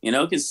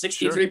 because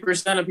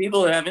 63% of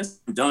people that have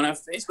Instagram don't have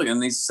Facebook,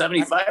 and these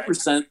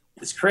 75%,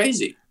 it's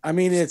crazy. I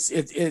mean,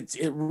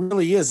 it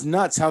really is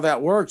nuts how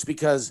that works,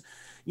 because,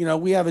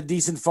 we have a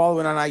decent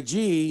following on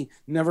IG,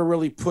 never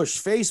really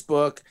pushed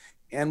Facebook.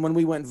 And when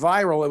we went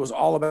viral, it was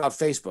all about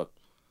Facebook.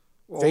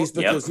 Well,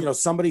 Facebook was,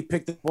 somebody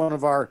picked up one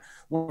of our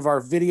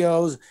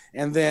videos,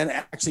 and then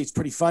actually it's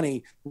pretty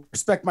funny.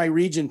 Respect My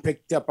Region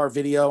picked up our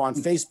video on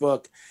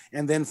Facebook,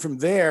 and then from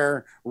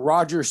there,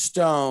 Roger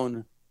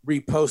Stone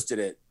reposted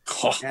it.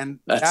 Oh, and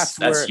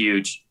that's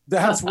huge.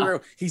 That's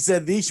where he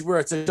said it's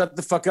a shut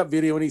the fuck up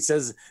video, and he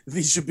says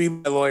these should be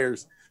my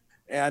lawyers.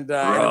 And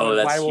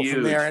that's viral huge.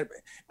 From there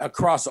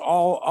across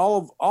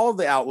all of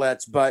the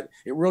outlets, but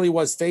it really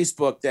was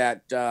Facebook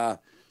that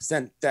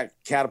sent that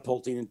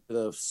catapulting into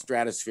the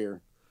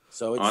stratosphere.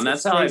 So and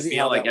that's how I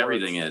feel like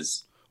everything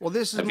is. Well,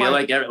 this is I feel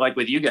like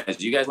with you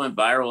guys went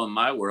viral in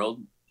my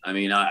world. I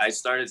mean, I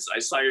saw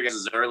your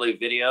guys' early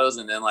videos,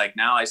 and then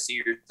now I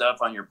see your stuff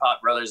on your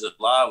Pot Brothers at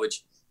Law,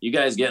 which you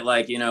guys get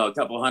a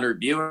couple hundred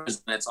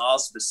viewers, and it's all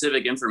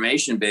specific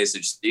information based.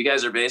 So you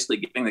guys are basically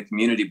giving the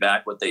community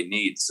back what they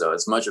need. So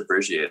it's much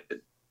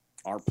appreciated.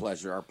 Our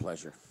pleasure. Our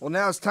pleasure. Well,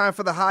 now it's time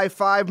for the high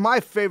five, my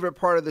favorite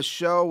part of the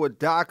show, with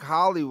Doc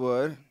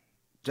Hollywood.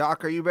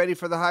 Doc, are you ready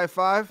for the high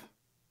five?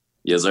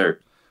 Yes, sir.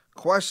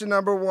 Question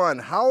number 1.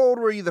 How old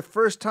were you the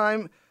first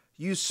time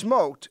you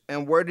smoked,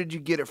 and where did you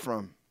get it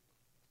from?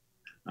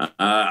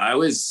 I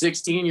was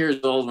 16 years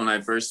old when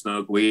I first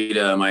smoked weed.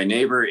 My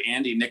neighbor,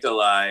 Andy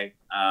Nikolai,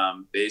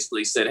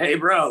 basically said, "Hey,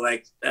 bro,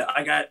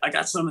 I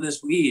got some of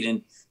this weed."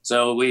 And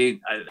so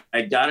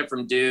I got it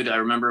from dude. I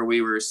remember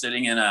we were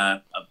sitting in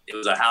it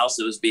was a house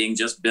that was being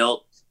just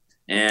built,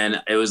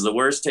 and it was the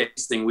worst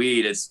tasting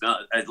weed. It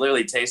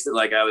literally tasted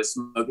like I was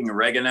smoking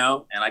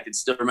oregano, and I could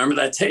still remember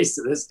that taste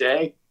to this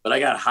day. But I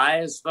got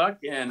high as fuck,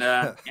 and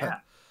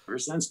ever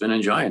since been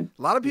enjoying.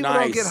 A lot of people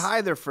don't get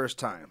high their first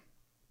time.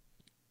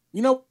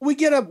 We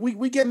get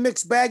a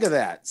mixed bag of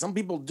that. Some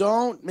people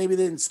don't. Maybe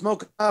they didn't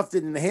smoke enough,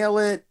 didn't inhale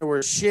it,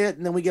 or shit.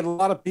 And then we get a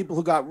lot of people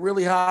who got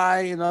really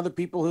high, and other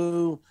people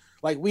who,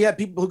 we had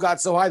people who got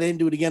so high they didn't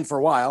do it again for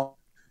a while.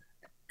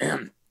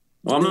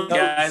 Well, I'm the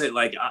guy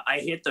that I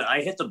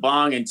hit the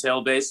bong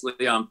until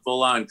basically I'm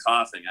full on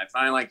coughing. I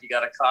find you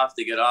got to cough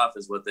to get off,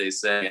 is what they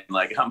say. And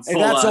I'm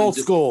full on. That's old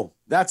school.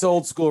 That's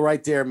old school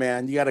right there,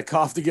 man. You got to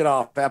cough to get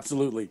off.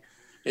 Absolutely.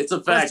 It's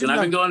a fact. And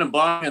I've been going to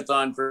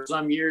Bongathon for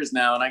some years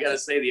now. And I got to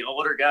say, the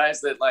older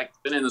guys that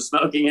been in the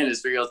smoking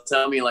industry will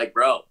tell me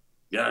bro,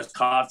 you got to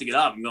cough to get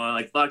off. I'm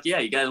going fuck yeah.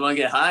 You guys want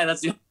to get high?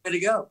 That's the only way to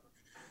go.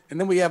 And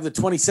then we have the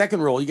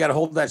 20-second rule. You got to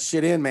hold that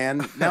shit in,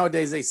 man.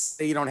 Nowadays they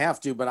say you don't have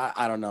to, but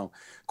I don't know.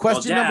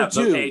 Question dabs,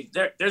 number 2.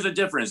 Okay, there's a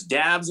difference.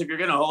 Dabs, if you're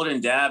going to hold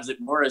in dabs,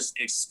 it more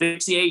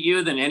asphyxiate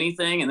you than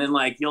anything. And then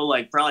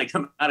you'll probably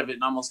come out of it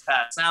and almost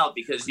pass out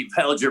because you've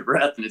held your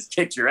breath and it's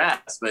kicked your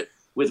ass. But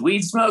with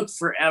weed smoke,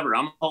 forever.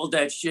 I'm going to hold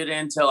that shit in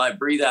until I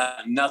breathe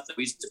out nothing.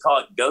 We used to call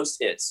it ghost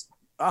hits.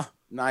 Ah,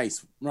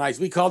 nice.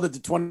 We called it the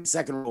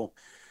 20-second rule.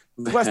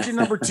 Question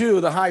number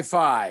 2, the high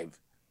five.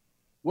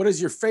 What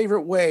is your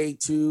favorite way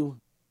to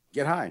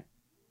get high?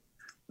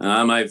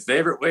 My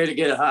favorite way to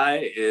get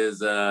high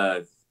is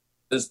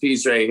this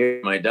piece right here,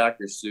 my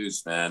Dr.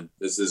 Seuss, man.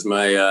 This is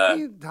my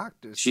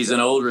she's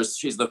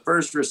the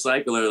first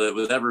recycler that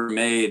was ever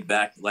made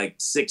back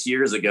 6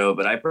 years ago,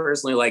 but I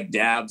personally like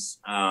dabs.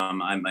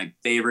 My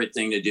favorite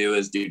thing to do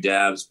is do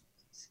dabs.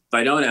 If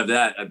I don't have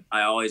that,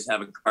 I always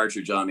have a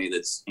cartridge on me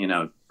that's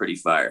pretty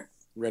fire,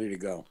 ready to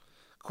go.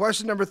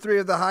 Question number 3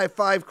 of the high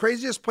five.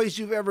 Craziest place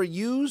you've ever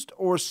used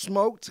or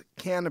smoked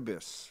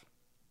cannabis?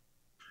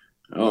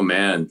 Oh,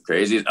 man.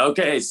 Crazy.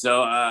 Okay,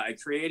 so I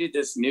created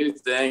this new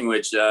thing,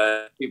 which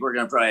people are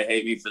going to probably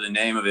hate me for the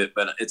name of it,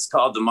 but it's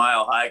called the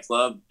Mile High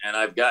Club, and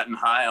I've gotten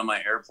high on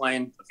my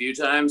airplane a few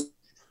times.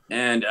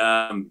 And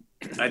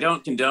I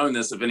don't condone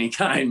this of any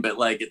kind, but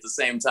like at the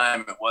same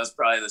time, it was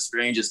probably the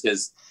strangest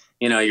because,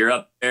 you know, you're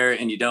up there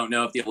and you don't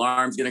know if the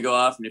alarm's going to go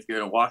off and if you're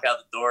going to walk out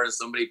the door to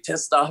somebody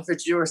pissed off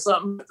at you or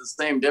something. But the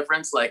same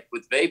difference, like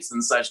with vapes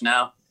and such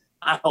now,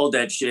 I hold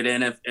that shit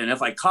in.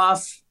 If I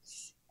cough,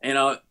 you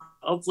know,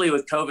 hopefully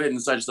with COVID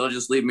and such, they'll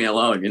just leave me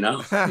alone, you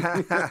know?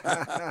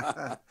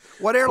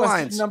 What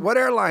airlines? Delta.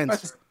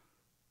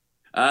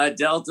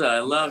 I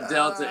love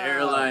Delta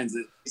Airlines.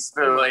 It's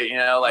really, you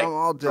know, like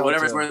for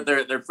whatever's worth,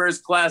 their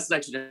first class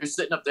section. If you're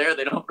sitting up there,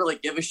 they don't really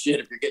give a shit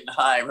if you're getting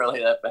high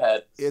really that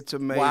bad. It's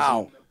amazing.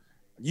 Wow.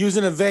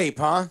 Using a vape,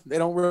 huh? They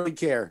don't really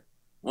care.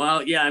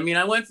 Well, yeah. I mean,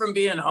 I went from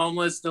being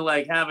homeless to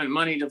like having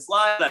money to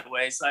fly that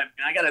way. So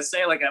I gotta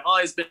say, like, I've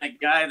always been a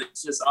guy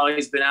that's just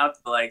always been out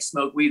to like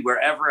smoke weed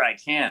wherever I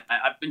can.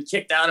 I've been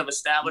kicked out of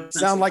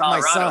establishments in like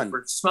Colorado my son.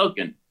 for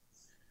smoking.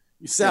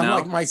 You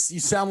sound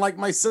like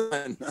my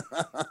son.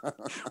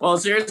 Well,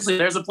 seriously,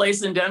 there's a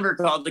place in Denver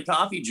called the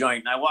Coffee Joint,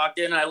 and I walked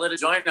in and I lit a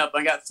joint up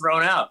and I got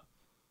thrown out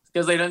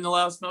because they didn't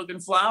allow smoking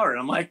flower. And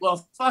I'm like,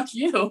 well, fuck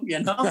you, you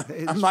know?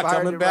 I'm not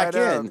coming back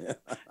in.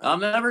 I'm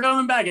never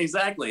coming back,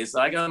 exactly.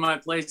 So I go to my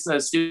place,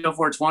 Studio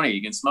 420.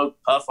 You can smoke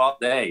puff all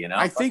day, you know?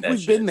 I think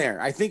we've been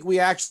there. I think we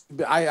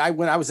actually, I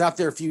when I was out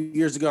there a few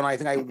years ago, and I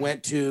think I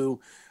went to,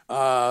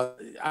 I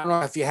don't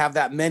know if you have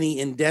that many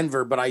in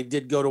Denver, but I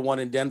did go to one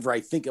in Denver. I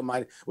think it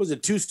was a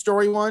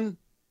 2-story one.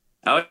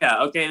 Oh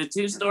yeah. Okay. The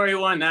 2-story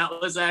one, that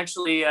was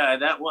actually, I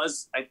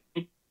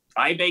think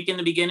iBake in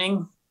the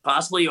beginning,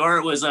 possibly, or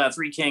it was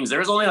Three Kings. There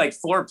was only like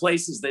 4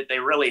 places that they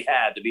really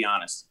had, to be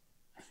honest.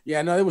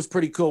 Yeah, no, it was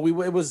pretty cool.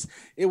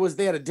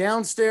 They had a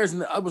downstairs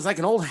and it was like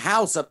an old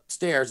house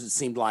upstairs. It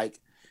seemed like,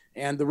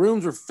 and the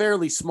rooms were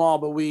fairly small,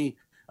 but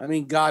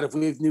God, if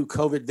we knew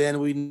COVID then,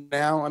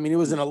 it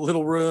was in a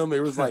little room. It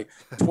was like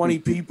 20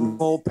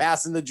 people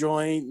passing the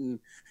joint and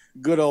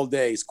good old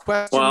days.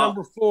 Question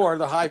number 4,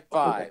 the high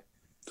five.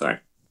 Sorry.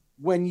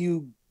 What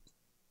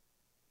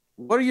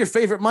are your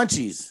favorite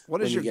munchies?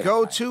 What is your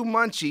go-to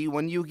munchie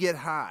when you get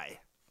high?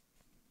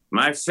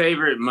 My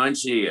favorite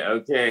munchie.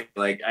 Okay.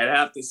 Like I'd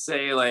have to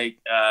say like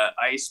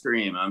ice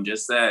cream. I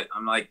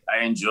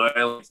enjoy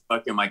like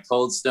fucking my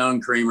Cold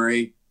Stone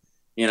Creamery.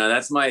 You know,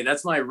 that's my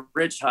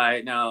rich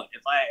high. Now,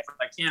 if I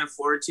can't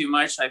afford too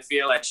much, I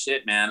feel like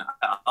shit, man.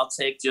 I'll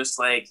take just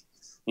like,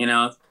 you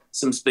know,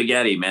 some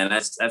spaghetti, man.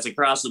 That's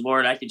across the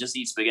board. I could just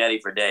eat spaghetti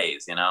for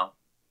days, you know.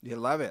 You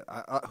love it.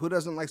 Who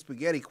doesn't like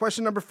spaghetti?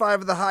 Question number 5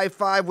 of the high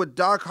five with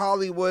Doc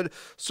Hollywood,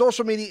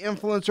 social media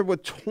influencer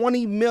with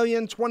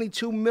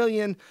 22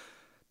 million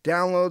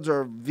downloads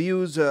or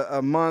views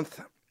a month.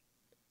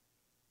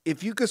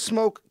 If you could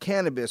smoke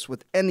cannabis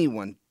with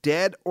anyone,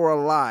 dead or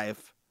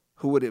alive,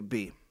 who would it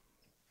be?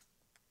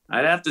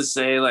 I'd have to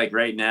say, like,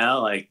 right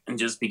now, like,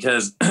 just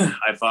because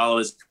I follow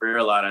his career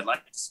a lot, I'd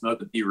like to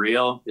smoke with Be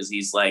Real because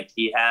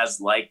he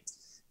has liked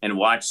and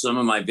watched some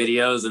of my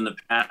videos in the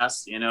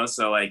past, you know?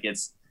 So, like, it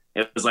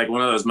was like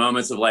one of those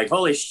moments of like,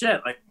 holy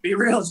shit, like, Be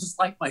Real just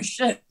like my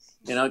shit,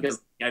 you know? Because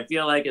I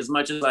feel like as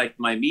much as, like,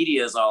 my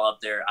media is all up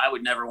there, I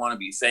would never want to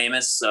be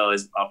famous. So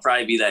I'll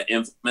probably be that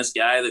infamous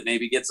guy that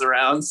maybe gets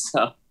around.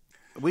 So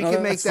we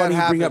can make that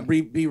happen. You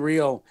bring up Be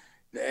Real,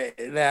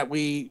 that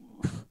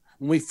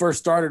when we first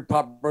started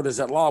Pot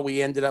Brothers at Law,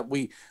 we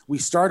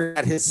started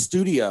at his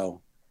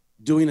studio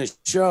doing a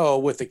show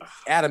with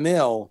Adam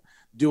Hill,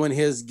 doing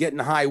his Getting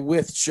High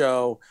With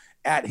show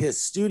at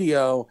his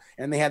studio,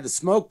 and they had the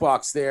smoke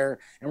box there,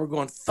 and we're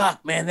going,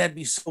 fuck, man, that'd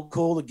be so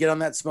cool to get on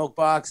that smoke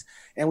box.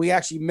 And we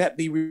actually met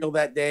Be Real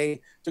that day,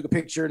 took a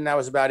picture, and that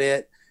was about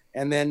it.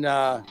 And then,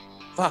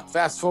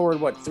 fast forward,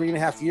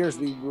 3.5 years,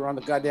 we were on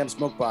the goddamn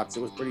smoke box.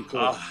 It was pretty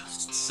cool. Oh,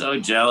 so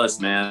jealous,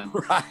 man.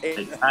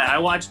 Right. I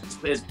watch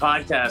his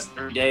podcast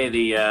every day,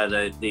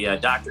 the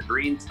Dr.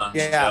 Green show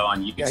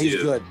on YouTube. Yeah, he's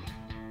good.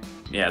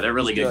 Yeah, they're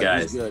really good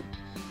guys. He's good.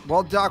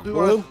 Well, Doc, we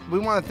want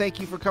to thank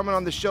you for coming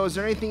on the show. Is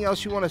there anything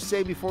else you want to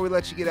say before we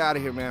let you get out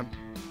of here, man?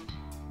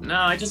 No,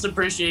 I just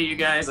appreciate you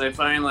guys. I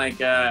find like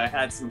I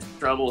had some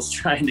troubles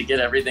trying to get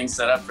everything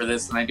set up for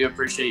this, and I do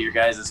appreciate your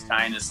guys'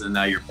 kindness and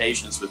your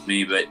patience with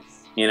me. But,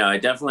 you know, I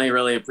definitely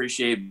really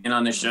appreciate being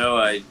on the show.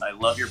 I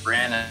love your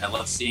brand, and I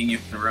love seeing you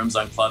in rooms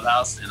on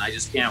Clubhouse, and I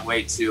just can't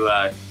wait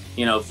to,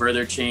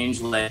 further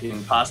change, like,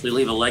 and possibly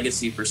leave a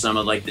legacy for some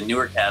of like the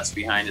newer cats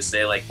behind to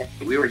say like, hey,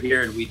 we were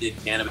here and we did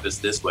cannabis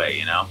this way,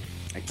 you know?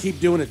 I keep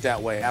doing it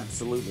that way.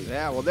 Absolutely.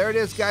 Yeah, well, there it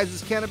is, guys.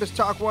 It's Cannabis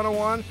Talk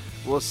 101.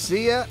 We'll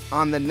see you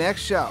on the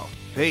next show.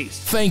 Peace.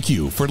 Thank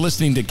you for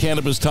listening to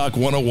Cannabis Talk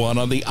 101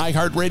 on the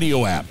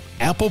iHeartRadio app,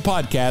 Apple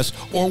Podcasts,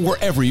 or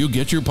wherever you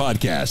get your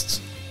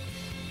podcasts.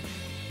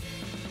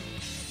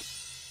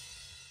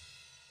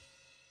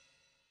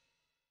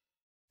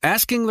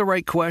 Asking the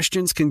right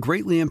questions can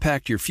greatly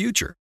impact your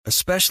future,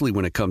 especially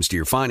when it comes to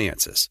your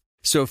finances.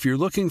 So if you're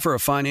looking for a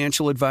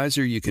financial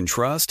advisor you can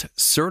trust,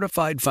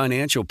 certified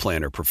financial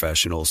planner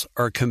professionals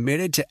are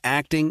committed to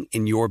acting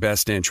in your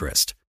best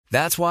interest.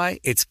 That's why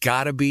it's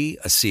got to be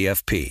a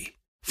CFP.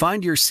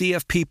 Find your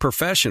CFP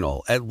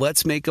professional at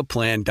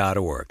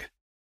letsmakeaplan.org.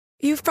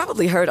 You've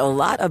probably heard a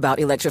lot about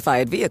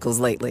electrified vehicles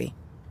lately.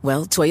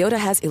 Well, Toyota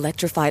has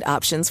electrified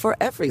options for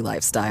every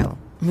lifestyle.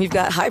 We've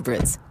got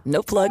hybrids,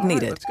 no plug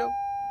needed. Let's go.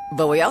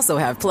 But we also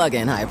have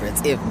plug-in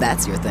hybrids, if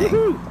that's your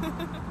thing.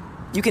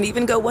 You can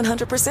even go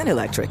 100%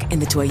 electric in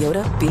the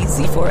Toyota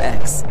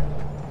BZ4X.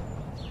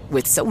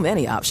 With so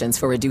many options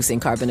for reducing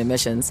carbon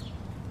emissions,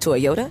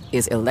 Toyota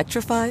is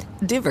electrified,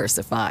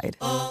 diversified.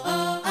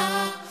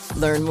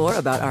 Learn more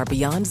about our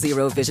Beyond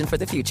Zero vision for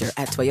the future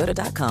at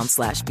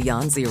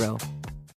toyota.com/beyond zero.